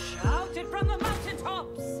 Shout it from the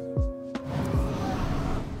mountaintops.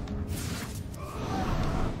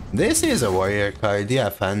 This is a warrior card, yeah,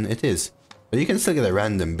 fan, it is. But you can still get a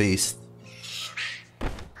random beast.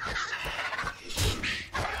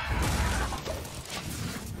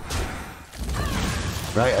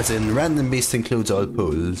 Right, as in random beast includes all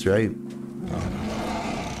pools, right?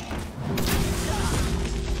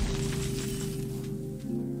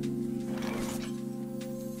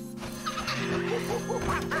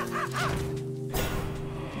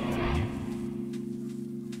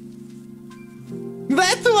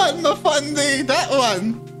 That one, Mafundi! That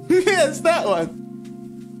one! Yes, that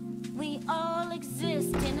one! We all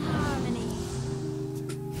exist in harmony.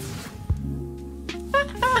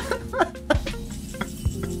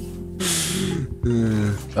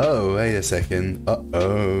 Oh, wait a second.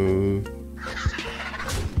 Uh-oh.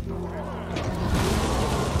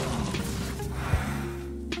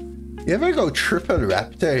 You ever go triple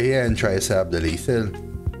raptor here and try to set up the lethal?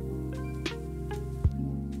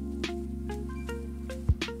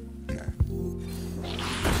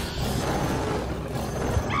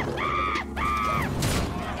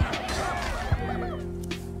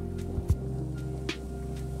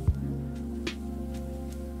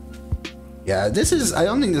 Yeah, this is, I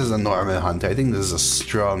don't think this is a normal hunter. I think this is a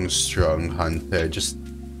strong, strong hunter. Just,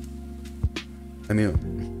 I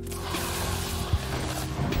mean,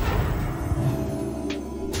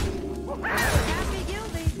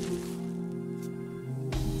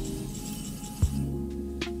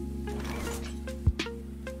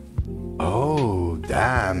 oh,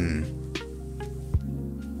 damn.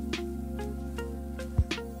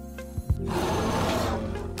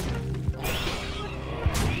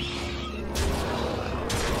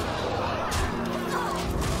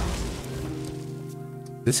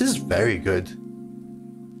 This is very good.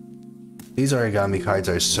 These origami cards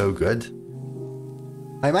are so good.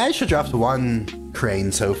 I managed to draft one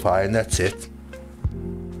crane so far, and that's it.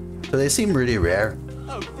 So they seem really rare.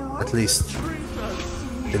 At least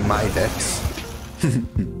in my decks.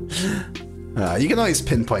 You can always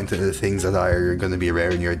pinpoint to the things that are going to be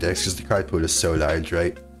rare in your decks because the card pool is so large,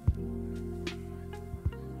 right?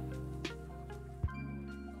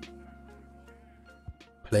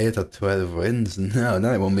 Play it at 12 wins? No, then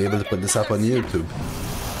I won't be able to put this up on YouTube.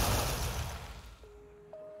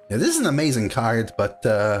 Yeah, this is an amazing card, but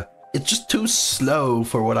it's just too slow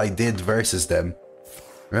for what I did versus them.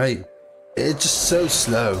 Right? It's just so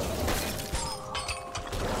slow.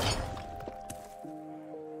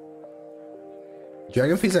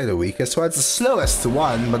 Dragonfleet's like the weakest one. It's the slowest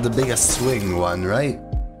one, but the biggest swing one, right?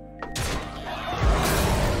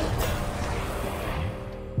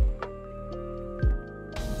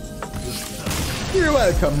 You're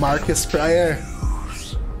welcome, Marcus Pryor.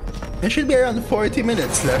 There should be around 40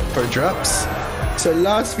 minutes left for drops, so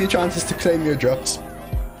last few chances to claim your drops.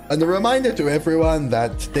 And a reminder to everyone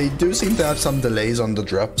that they do seem to have some delays on the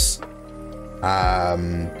drops.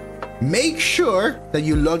 Make sure that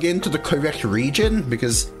you log into the correct region,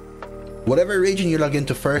 because whatever region you log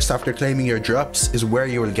into first after claiming your drops is where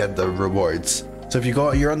you will get the rewards. So if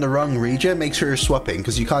you're on the wrong region, make sure you're swapping,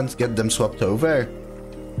 because you can't get them swapped over.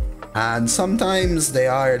 And sometimes they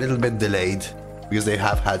are a little bit delayed because they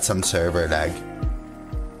have had some server lag.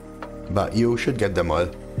 But you should get them all.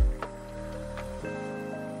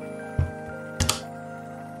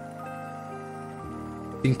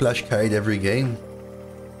 King Plush carried every game.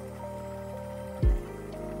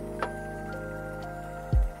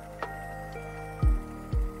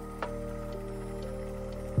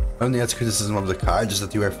 Only that's criticism of the card, just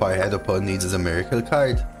that you are far ahead opponent needs as a miracle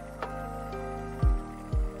card.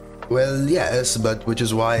 Well, yes, but which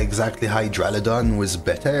is why exactly Hydralodon was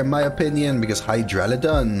better in my opinion, because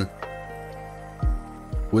Hydralodon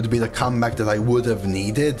would be the comeback that I would have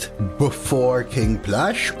needed before King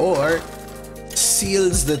Plush, or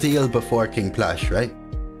seals the deal before King Plush, right?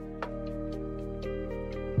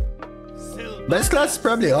 Best class is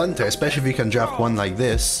probably Hunter, especially if you can draft one like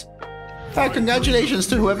this. Congratulations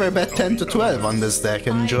to whoever bet 10 to 12 on this deck.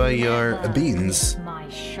 Enjoy your beans. My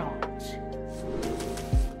shot.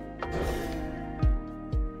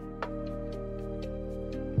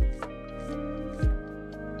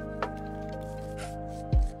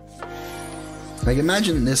 Like,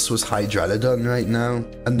 imagine this was Hydralodon right now.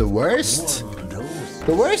 And the worst?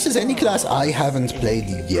 The worst is any class I haven't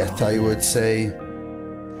played yet, I would say.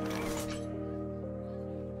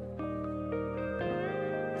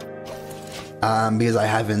 Because I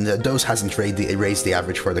haven't, Dose hasn't raised the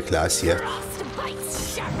average for the class yet.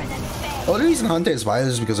 Only reason Hunter is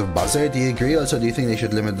violent is because of Buzzer. Do you agree? Also, do you think they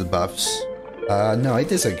should limit the buffs? No, I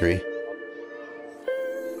disagree.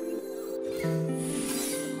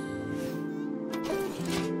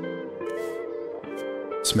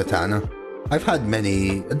 Smetana. I've had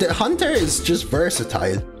many. The Hunter is just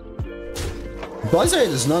versatile. Buzzard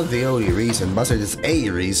is not the only reason. Buzzard is a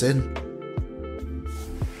reason.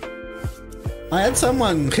 I had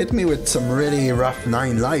someone hit me with some really rough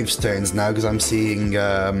 9 lives turns now because I'm seeing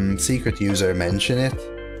Secret User mention it.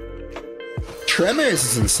 Tremors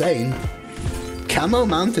is insane. Camo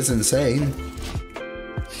Mount is insane.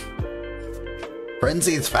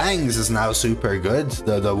 Frenzied Fangs is now super good.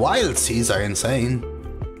 The Wild Seas are insane.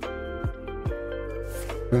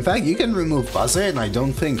 In fact, you can remove Buzzer and I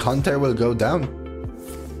don't think Hunter will go down.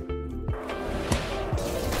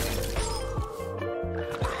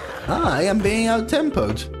 Ah, I am being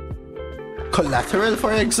out-tempoed. Collateral,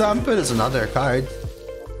 for example, is another card.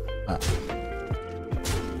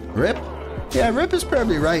 Rip? Yeah, Rip is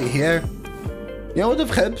probably right here. You know what would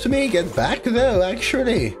have helped me get back, though,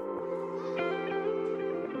 actually?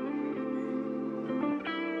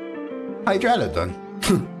 Hydralodon.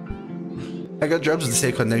 I got drops to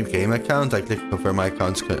say connect game account. I click confirm my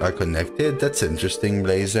accounts are connected. That's interesting,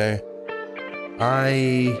 Blazer.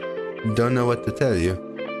 I don't know what to tell you.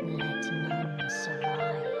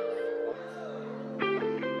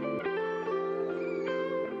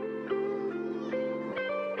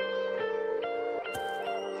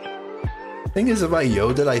 Thing is, if I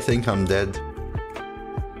yodel, I think I'm dead.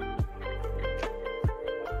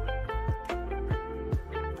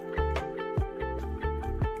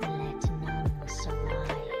 Let none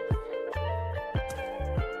survive.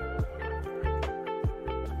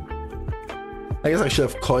 I guess I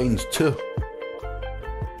should have coined too.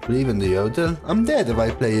 But even the yodel, I'm dead if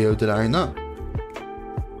I play yodel or not.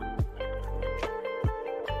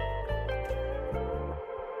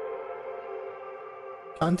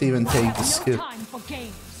 Can't even take the skip.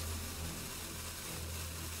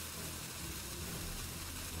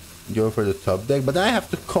 Go for the top deck, but I have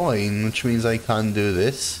to coin, which means I can't do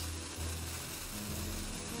this.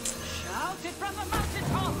 Shout it from the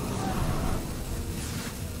mountaintop.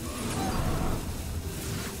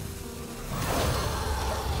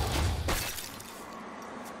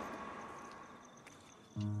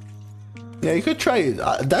 Yeah, you could try it.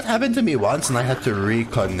 That happened to me once and I had to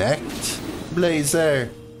reconnect. Blazer.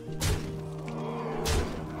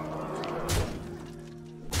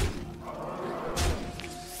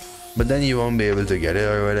 But then you won't be able to get it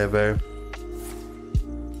or whatever.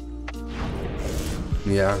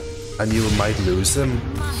 Yeah, and you might lose them.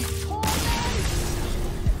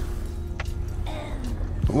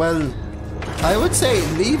 Well, I would say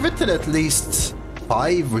leave it till at least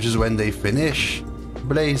 5, which is when they finish,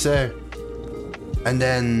 Blazer. And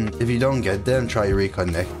then if you don't get them, try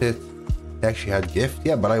reconnect it. He actually had gift,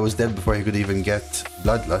 yeah, but I was dead before he could even get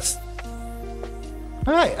Bloodlust.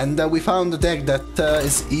 Alright, and we found a deck that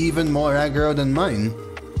is even more aggro than mine.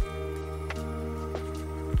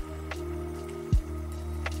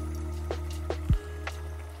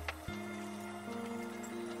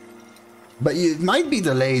 But it might be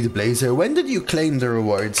delayed, Blazer. When did you claim the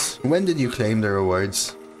rewards? When did you claim the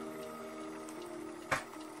rewards?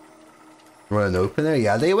 Run an opener?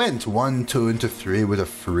 Yeah, they went 1, 2 into 3 with a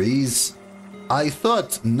freeze. I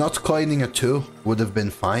thought not coining a 2 would have been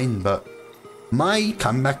fine, but my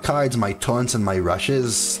comeback cards, my taunts and my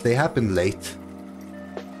rushes, they happened late.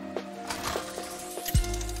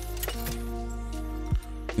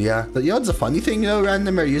 Yeah, the odds a funny thing, you know,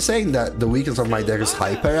 Randomer. You're saying that the weakness of my deck is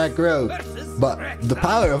hyper aggro, but the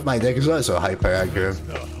power of my deck is also hyper aggro.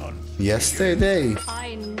 Yesterday.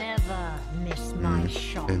 I never miss my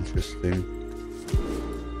shot. Interesting.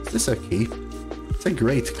 Is this a keep? It's a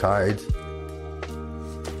great card.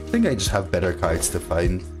 I think I just have better cards to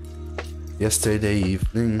find. Yesterday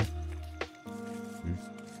evening.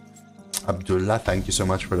 Abdullah, thank you so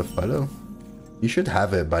much for the follow. You should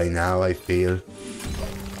have it by now, I feel.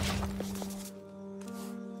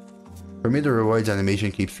 For me, the rewards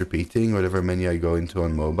animation keeps repeating whatever menu I go into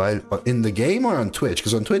on mobile. In the game or on Twitch?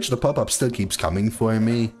 Because on Twitch, the pop-up still keeps coming for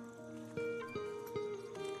me.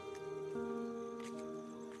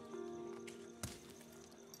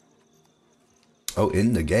 Oh,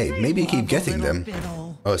 in the game. Maybe you keep getting them.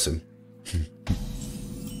 Awesome.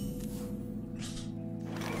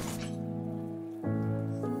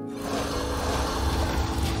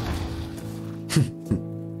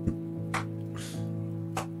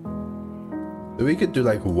 We could do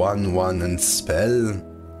like 1-1 and spell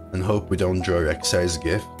and hope we don't draw Rexar's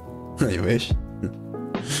gift. I wish.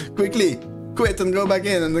 Quickly! Quit and go back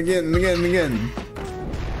in and again and again and again.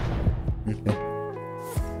 Okay.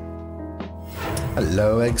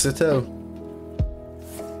 Hello, Exito.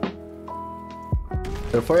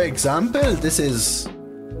 So for example, this is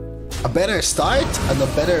a better start and a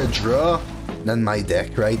better draw than my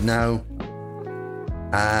deck right now.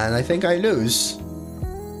 And I think I lose.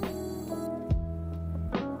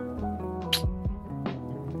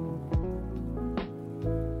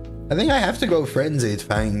 I think I have to go Frenzied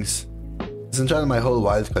Fangs. Since I'm trying my whole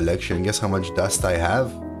wild collection, guess how much dust I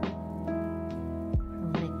have?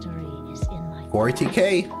 Victory is in my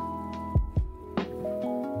 40k.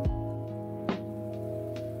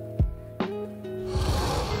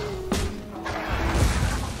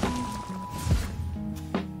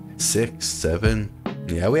 Six, 7.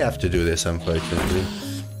 Yeah, we have to do this, unfortunately.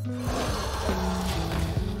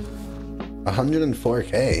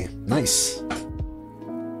 104k. Nice.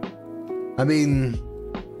 I mean,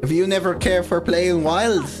 if you never care for playing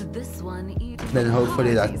wild, then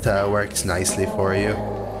hopefully that works nicely for you.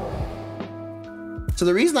 So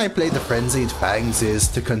the reason I played the Frenzied Fangs is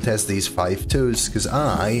to contest these 5-2s, because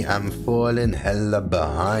I am falling hella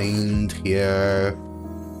behind here.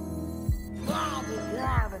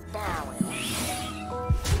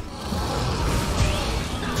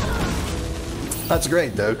 That's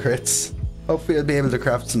great though, crits. Hopefully I'll be able to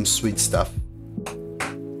craft some sweet stuff.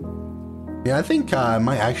 Yeah, I think I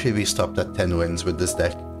might actually be stopped at 10 wins with this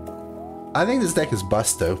deck. I think this deck is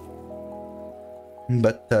bust though.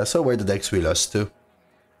 But so were the decks we lost to.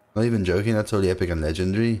 Not even joking, that's only epic and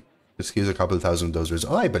legendary. Excuse a couple thousand dozers.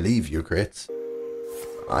 Oh, I believe you, crits.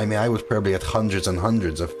 I mean, I would probably get hundreds and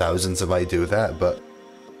hundreds of thousands if I do that, but...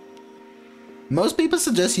 most people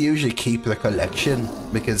suggest you usually keep the collection,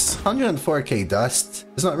 because 104k dust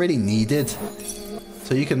is not really needed.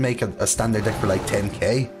 So you can make a standard deck for like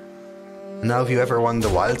 10k. Now if you ever want the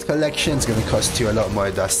wild collection, it's going to cost you a lot more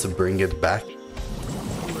dust to bring it back.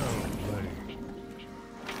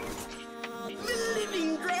 The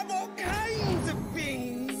living grab all kinds of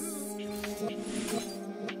things.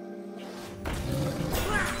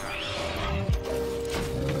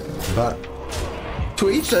 But to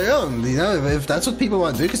each their own, you know, if that's what people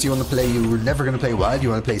want to do, because you want to play, you were never going to play wild, you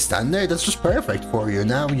want to play standard, that's just perfect for you.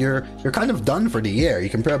 Now you're kind of done for the year. You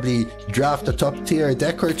can probably draft a top tier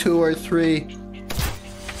deck or 2 or 3.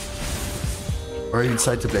 Or you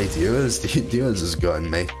decide to play duels. Duels is gone,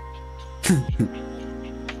 mate.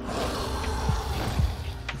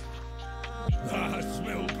 I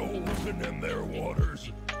smell gold in them there waters.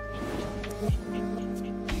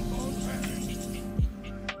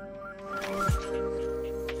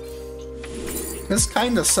 This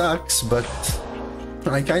kind of sucks, but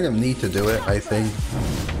I kind of need to do it, I think.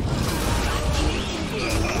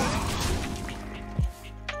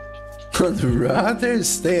 I'd rather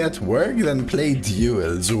stay at work than play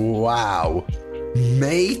duels. Wow.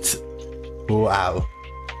 Mate. Wow.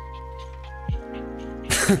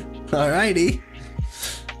 Alrighty.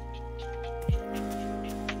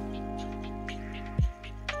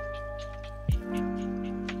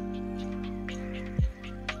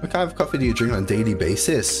 What kind of coffee do you drink on a daily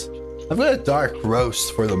basis? I've got a dark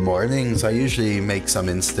roast for the mornings. I usually make some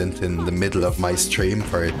instant in the middle of my stream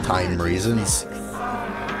for time reasons.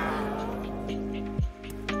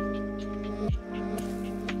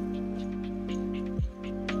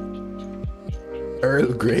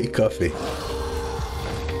 Earl Grey coffee.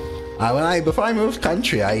 Before I moved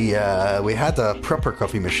country, we had a proper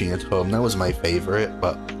coffee machine at home. That was my favorite,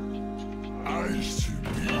 but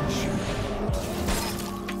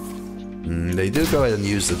they do go ahead and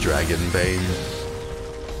use the Dragon Bane.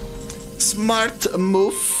 Smart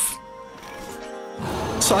move.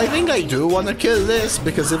 So I think I do want to kill this,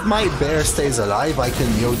 because if my bear stays alive, I can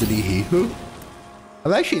Yodeli Hihu.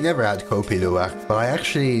 I've actually never had Kopi Luwak, but I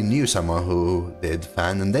actually knew someone who did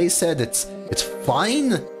fan, and they said it's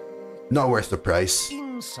fine, not worth the price.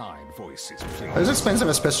 Inside voices, please. How expensive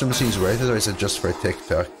a special machine's worth it, or is it just for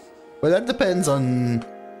TikTok? Well, that depends on...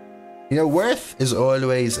 You know, worth is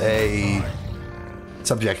always a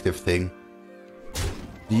subjective thing.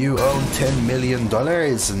 Do you own $10 million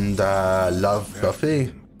and love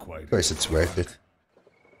coffee? Of course it's worth it.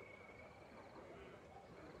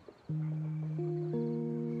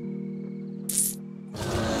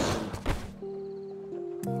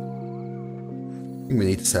 I think we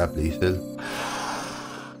need to sap lethal.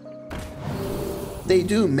 They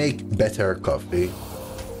do make better coffee,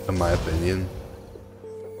 in my opinion.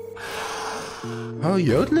 Oh,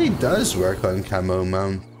 Yodeling does work on camo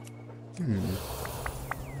mount.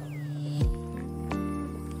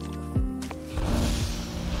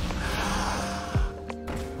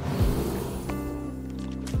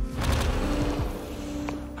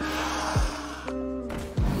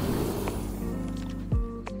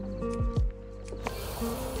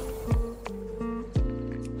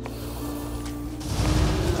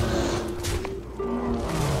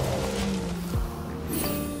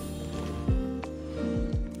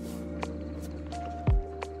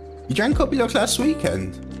 You drank Kopi Luwak last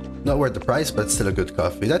weekend. Not worth the price, but still a good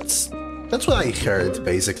coffee. That's what I heard,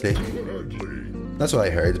 basically. That's what I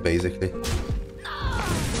heard, basically.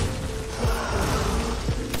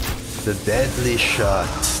 The deadly shot.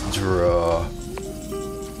 Draw.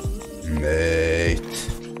 Mate.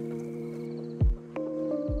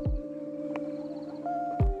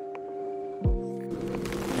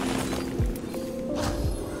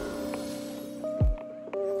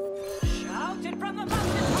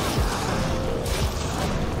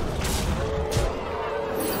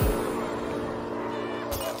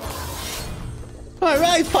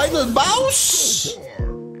 Alright, final boss!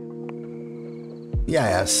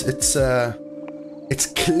 Yes, it's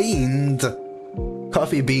cleaned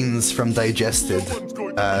coffee beans from digested,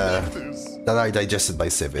 that are digested by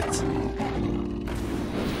civet.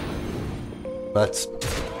 But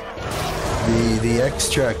the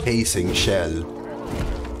extra casing shell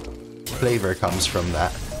flavor comes from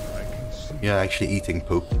that. You're actually eating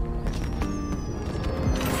poop.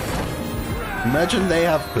 Imagine they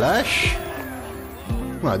have Plush.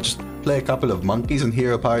 Well, just play a couple of monkeys and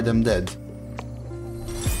hero power them dead.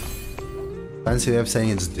 Fancy way of saying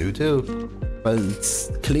it's doo-doo? Well,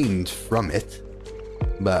 it's cleaned from it,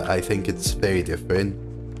 but I think it's very different.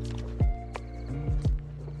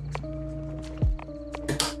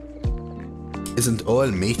 Isn't all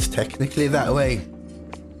meat technically that way?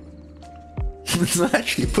 It's not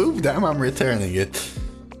actually poop, damn, I'm returning it.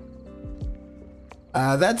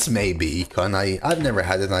 That's maybe Econ. I've never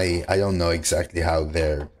had it, I don't know exactly how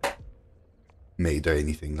they're made or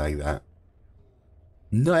anything like that.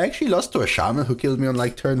 No, I actually lost to a shaman who killed me on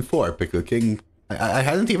like turn 4, Pickle King. I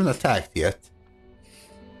hadn't even attacked yet.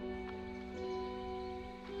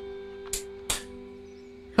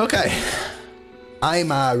 Okay. I'm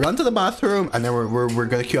run to the bathroom and then we're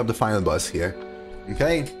gonna queue up the final boss here.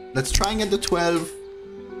 Okay, let's try and get the 12.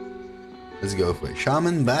 Let's go for it.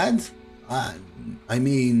 Shaman bad? I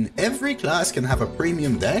mean, every class can have a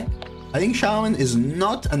premium deck. I think Shaman is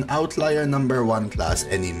not an outlier number 1 class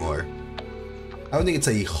anymore. I don't think it's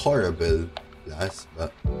a horrible class,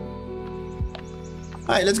 but...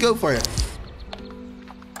 Alright, let's go for it.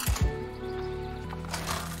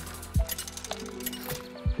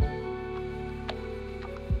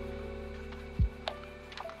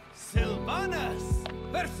 Sylvanas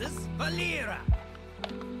versus Valera.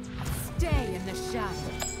 Stay in the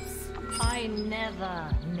shadows. I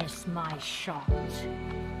never miss my shot.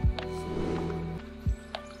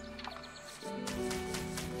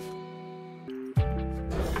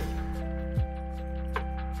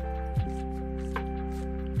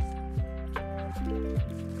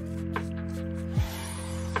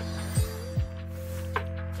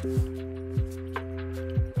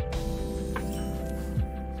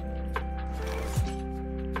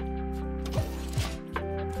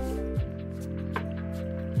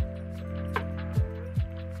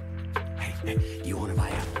 You want to buy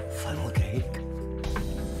a funnel cake?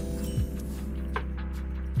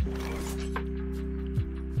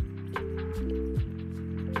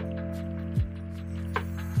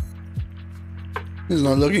 This is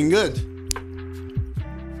not looking good.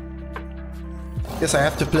 Guess I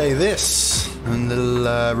have to play this. And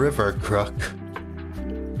little river croc.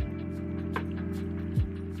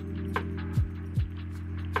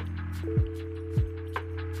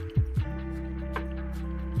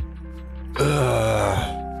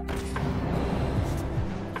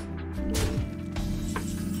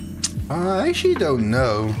 I actually don't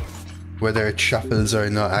know whether it shuffles or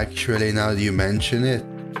not, actually, now that you mention it.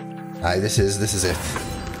 Aye, this is it.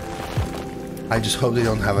 I just hope they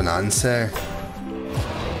don't have an answer.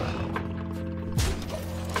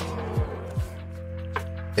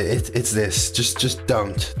 It's this. Just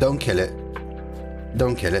don't kill it.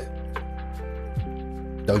 Don't kill it.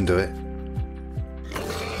 Don't do it.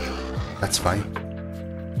 That's fine.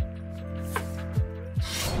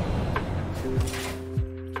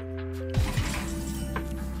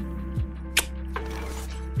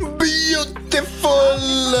 Beautiful,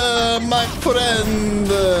 my friend.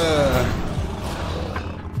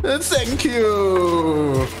 Thank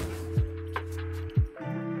you.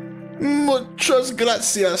 Muchas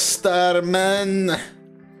gracias, Starman.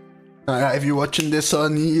 If you're watching this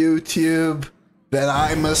on YouTube, then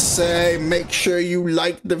I must say, make sure you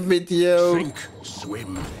like the video. Sink,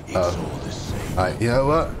 swim, it's all the same. Alright, you know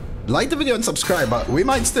what? Like the video and subscribe, but we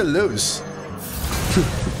might still lose.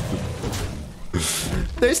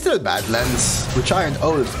 They're still Badlands, which aren't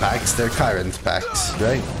old packs, they're current packs,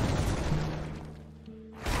 right?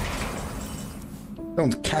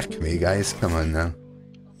 Don't cack me, guys. Come on now.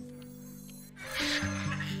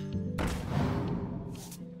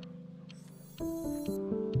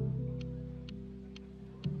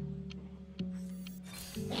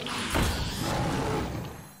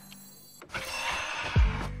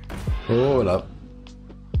 Hold up.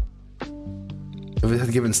 If it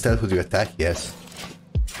had given stealth, would you attack? Yes.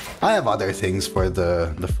 I have other things for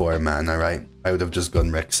the 4 mana, right? I would have just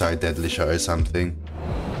gone Rexar, Deadly Shot or something.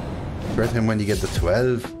 Grant him when you get the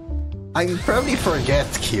 12. I'll probably forget,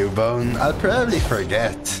 Cubone. I'll probably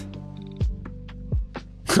forget.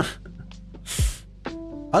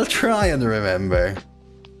 I'll try and remember.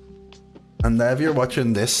 And if you're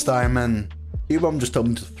watching this, Starman, Cubone just told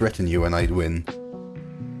me to threaten you and I'd win.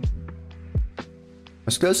 I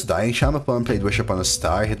was close to dying. Shamapon played Wish Upon a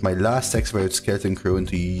Star. Hit my last X-Ray with Skeleton Crew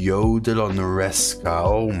into Yodel on Reska.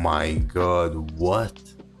 Oh my god, what?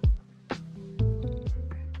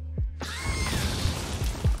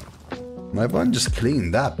 My one just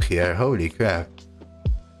cleaned up here, holy crap.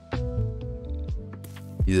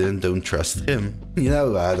 You don't trust him. You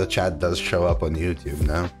know, the chat does show up on YouTube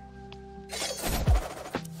now.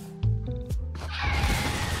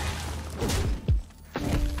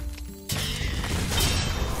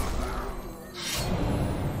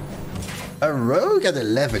 A rogue at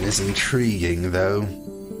 11 is intriguing, though.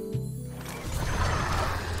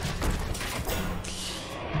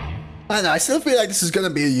 I don't know, I still feel like this is gonna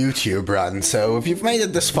be a YouTube run, so if you've made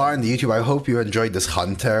it this far in the YouTube, I hope you enjoyed this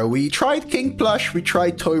Hunter. We tried King Plush, we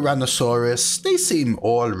tried Tyrannosaurus. They seem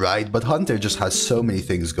alright, but Hunter just has so many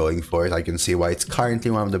things going for it. I can see why it's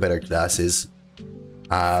currently one of the better classes.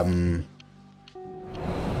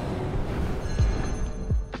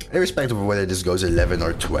 Irrespective of whether this goes 11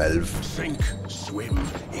 or 12. Sink, swim,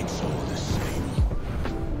 it's all the same.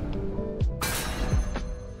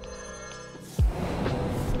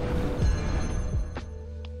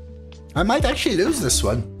 I might actually lose this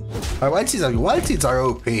one. Wild Seeds are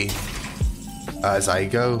OP. As I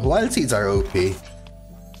go, Wild Seeds are OP.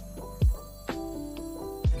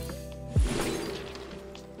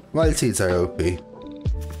 Wild Seeds are OP.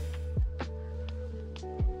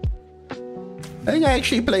 I think I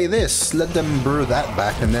actually play this. Let them brew that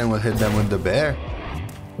back and then we'll hit them with the bear.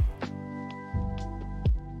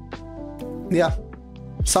 Yeah.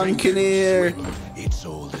 Sunkeneer. It's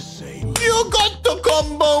all the same. You got the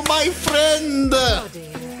combo, my friend! Oh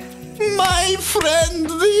dear. My friend,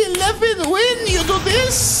 the 11 win, you do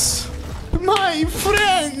this? My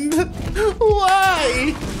friend!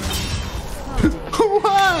 Why?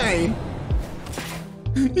 Why?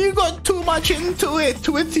 You got too much into it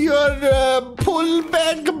with your pull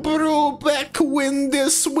back, brew back, win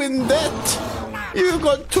this, win that. You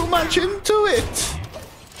got too much into it.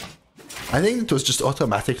 I think it was just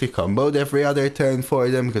automatically comboed every other turn for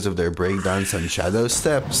them because of their breakdance and shadow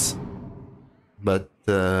steps. But,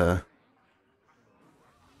 oh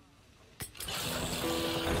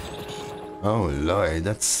lord,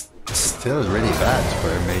 that's still really bad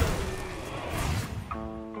for me.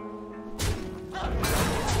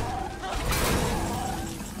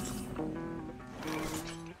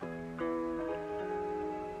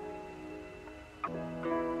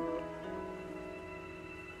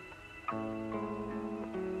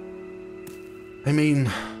 I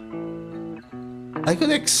mean, I could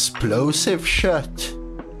explosive shot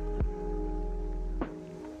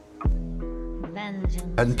Vengeance.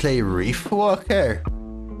 and play Reef Walker.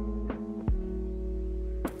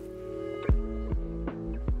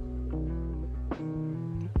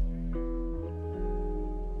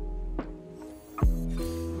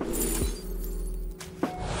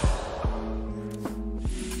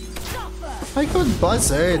 I could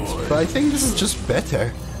buzzard, but I think this is just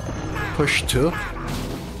better. Push 2.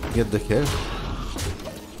 Get the kill.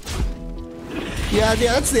 Yeah,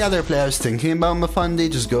 that's the other player I was thinking about,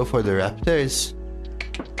 Mafundi. Just go for the raptors.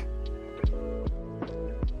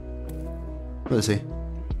 We'll see.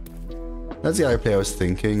 That's the other player I was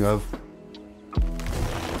thinking of.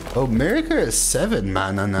 Oh, Miracle is 7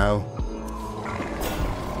 mana now.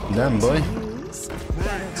 Damn, boy.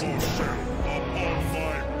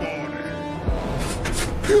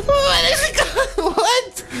 What is it?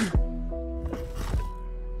 What?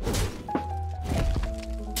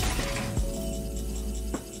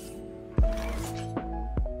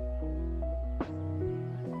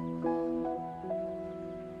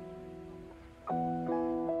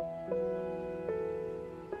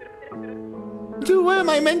 Dude, what am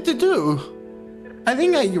I meant to do? I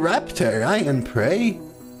think I raptor, right, and pray.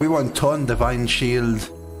 We want Taunt, Divine Shield,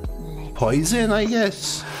 Poison, I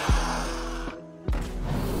guess.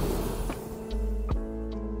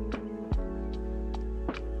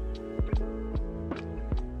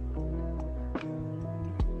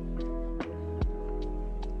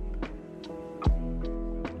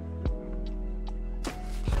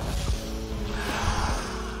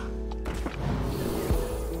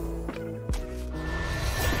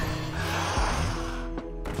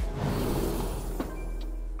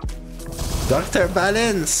 Dr.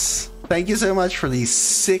 Balance, thank you so much for the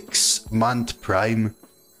 6-month Prime.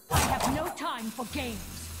 I have no time for games.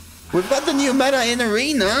 We've got the new meta in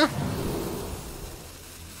Arena.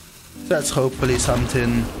 That's hopefully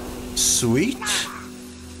something sweet.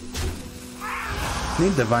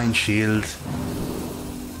 Need Divine Shield.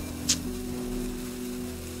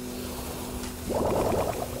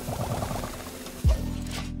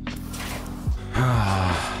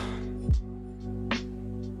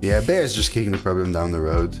 Yeah, Bear's just kicking the problem down the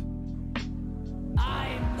road.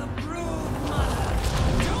 I'm the brood mother.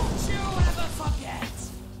 Don't you ever forget.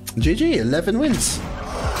 GG, 11 wins.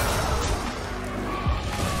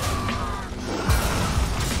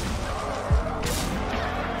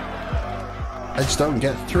 I just don't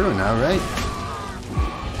get through now, right?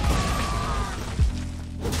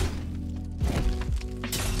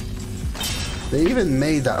 They even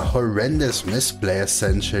made that horrendous misplay,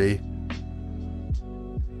 essentially.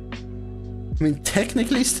 I mean,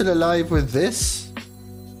 technically still alive with this.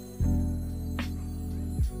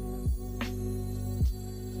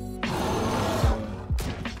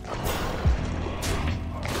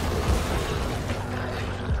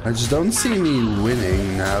 I just don't see me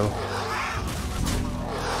winning now.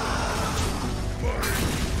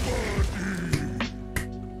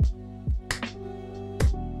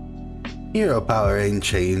 Hero power ain't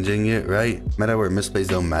changing it, right? Meta where misplays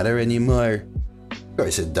don't matter anymore. Of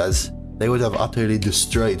course it does. They would have utterly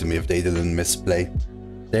destroyed me if they didn't misplay.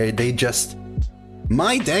 They just...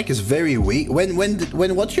 My deck is very weak. When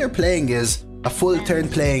what you're playing is a full turn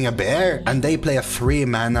playing a bear and they play a 3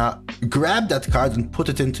 mana, grab that card and put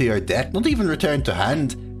it into your deck, not even return to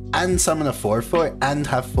hand, and summon a 4/4 and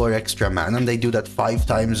have 4 extra mana, and they do that 5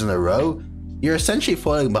 times in a row, you're essentially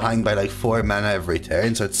falling behind by like 4 mana every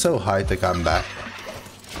turn, so it's so hard to come back.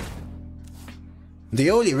 The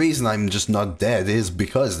only reason I'm just not dead is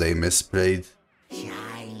because they misplayed.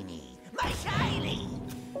 Shiny, my shiny.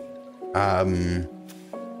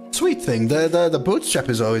 Sweet thing, the Bootstrap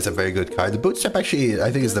is always a very good card. The Bootstrap actually, I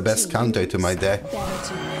think, is the best counter to my deck.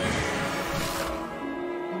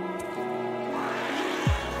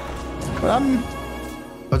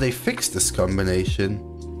 Oh, they fixed this combination.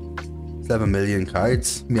 7 million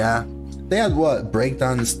cards. Yeah. They had what?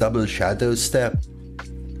 Breakdowns, double shadow step.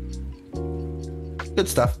 Good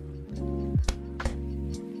stuff.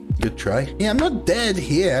 Good try. Yeah, I'm not dead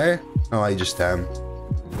here. Oh, I just am.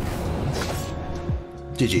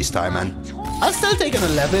 GG's time, man. I'll still take an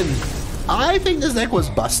 11. I think this deck was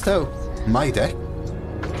busto. My deck.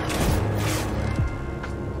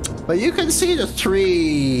 But you can see the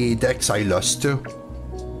 3 decks I lost to.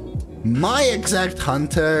 My exact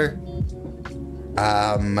hunter,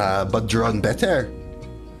 but drawn better.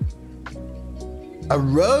 A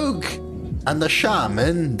rogue and a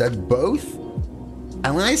shaman that both,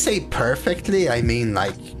 and when I say perfectly, I mean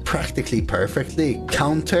like practically perfectly,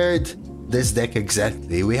 countered this deck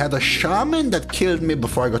exactly. We had a shaman that killed me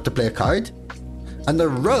before I got to play a card, and a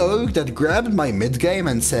rogue that grabbed my mid game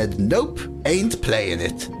and said, nope, ain't playing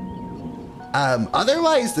it.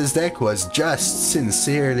 Otherwise, this deck was just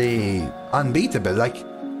sincerely unbeatable. Like,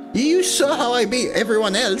 you saw how I beat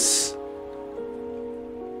everyone else.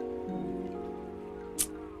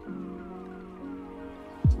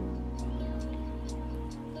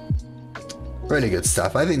 Really good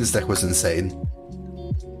stuff. I think this deck was insane.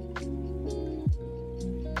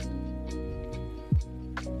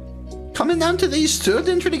 down to these two. I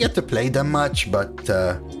didn't really get to play them much, but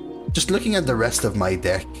just looking at the rest of my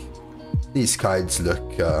deck, these cards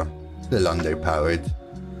look a little underpowered.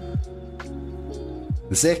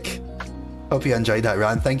 Zick, hope you enjoyed that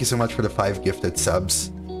run. Thank you so much for the 5 gifted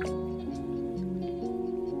subs.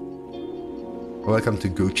 Welcome to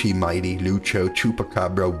Gucci, Mighty, Lucho,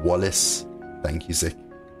 Chupacabra, Wallace. Thank you, Zick.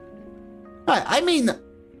 I mean,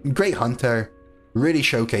 great Hunter. Really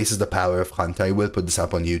showcases the power of Hunter. I will put this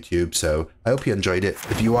up on YouTube, so I hope you enjoyed it.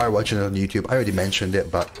 If you are watching it on YouTube, I already mentioned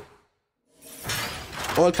it, but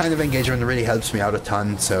all kind of engagement really helps me out a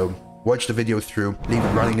ton, so watch the video through, leave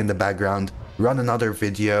it running in the background, run another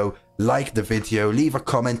video, like the video, leave a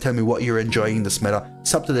comment, tell me what you're enjoying this meta,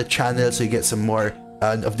 sub to the channel so you get some more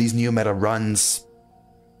of these new meta runs.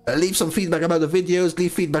 Leave some feedback about the videos,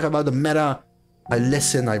 leave feedback about the meta. I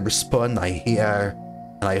listen, I respond, I hear,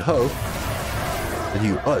 and I hope that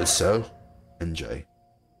you also enjoy.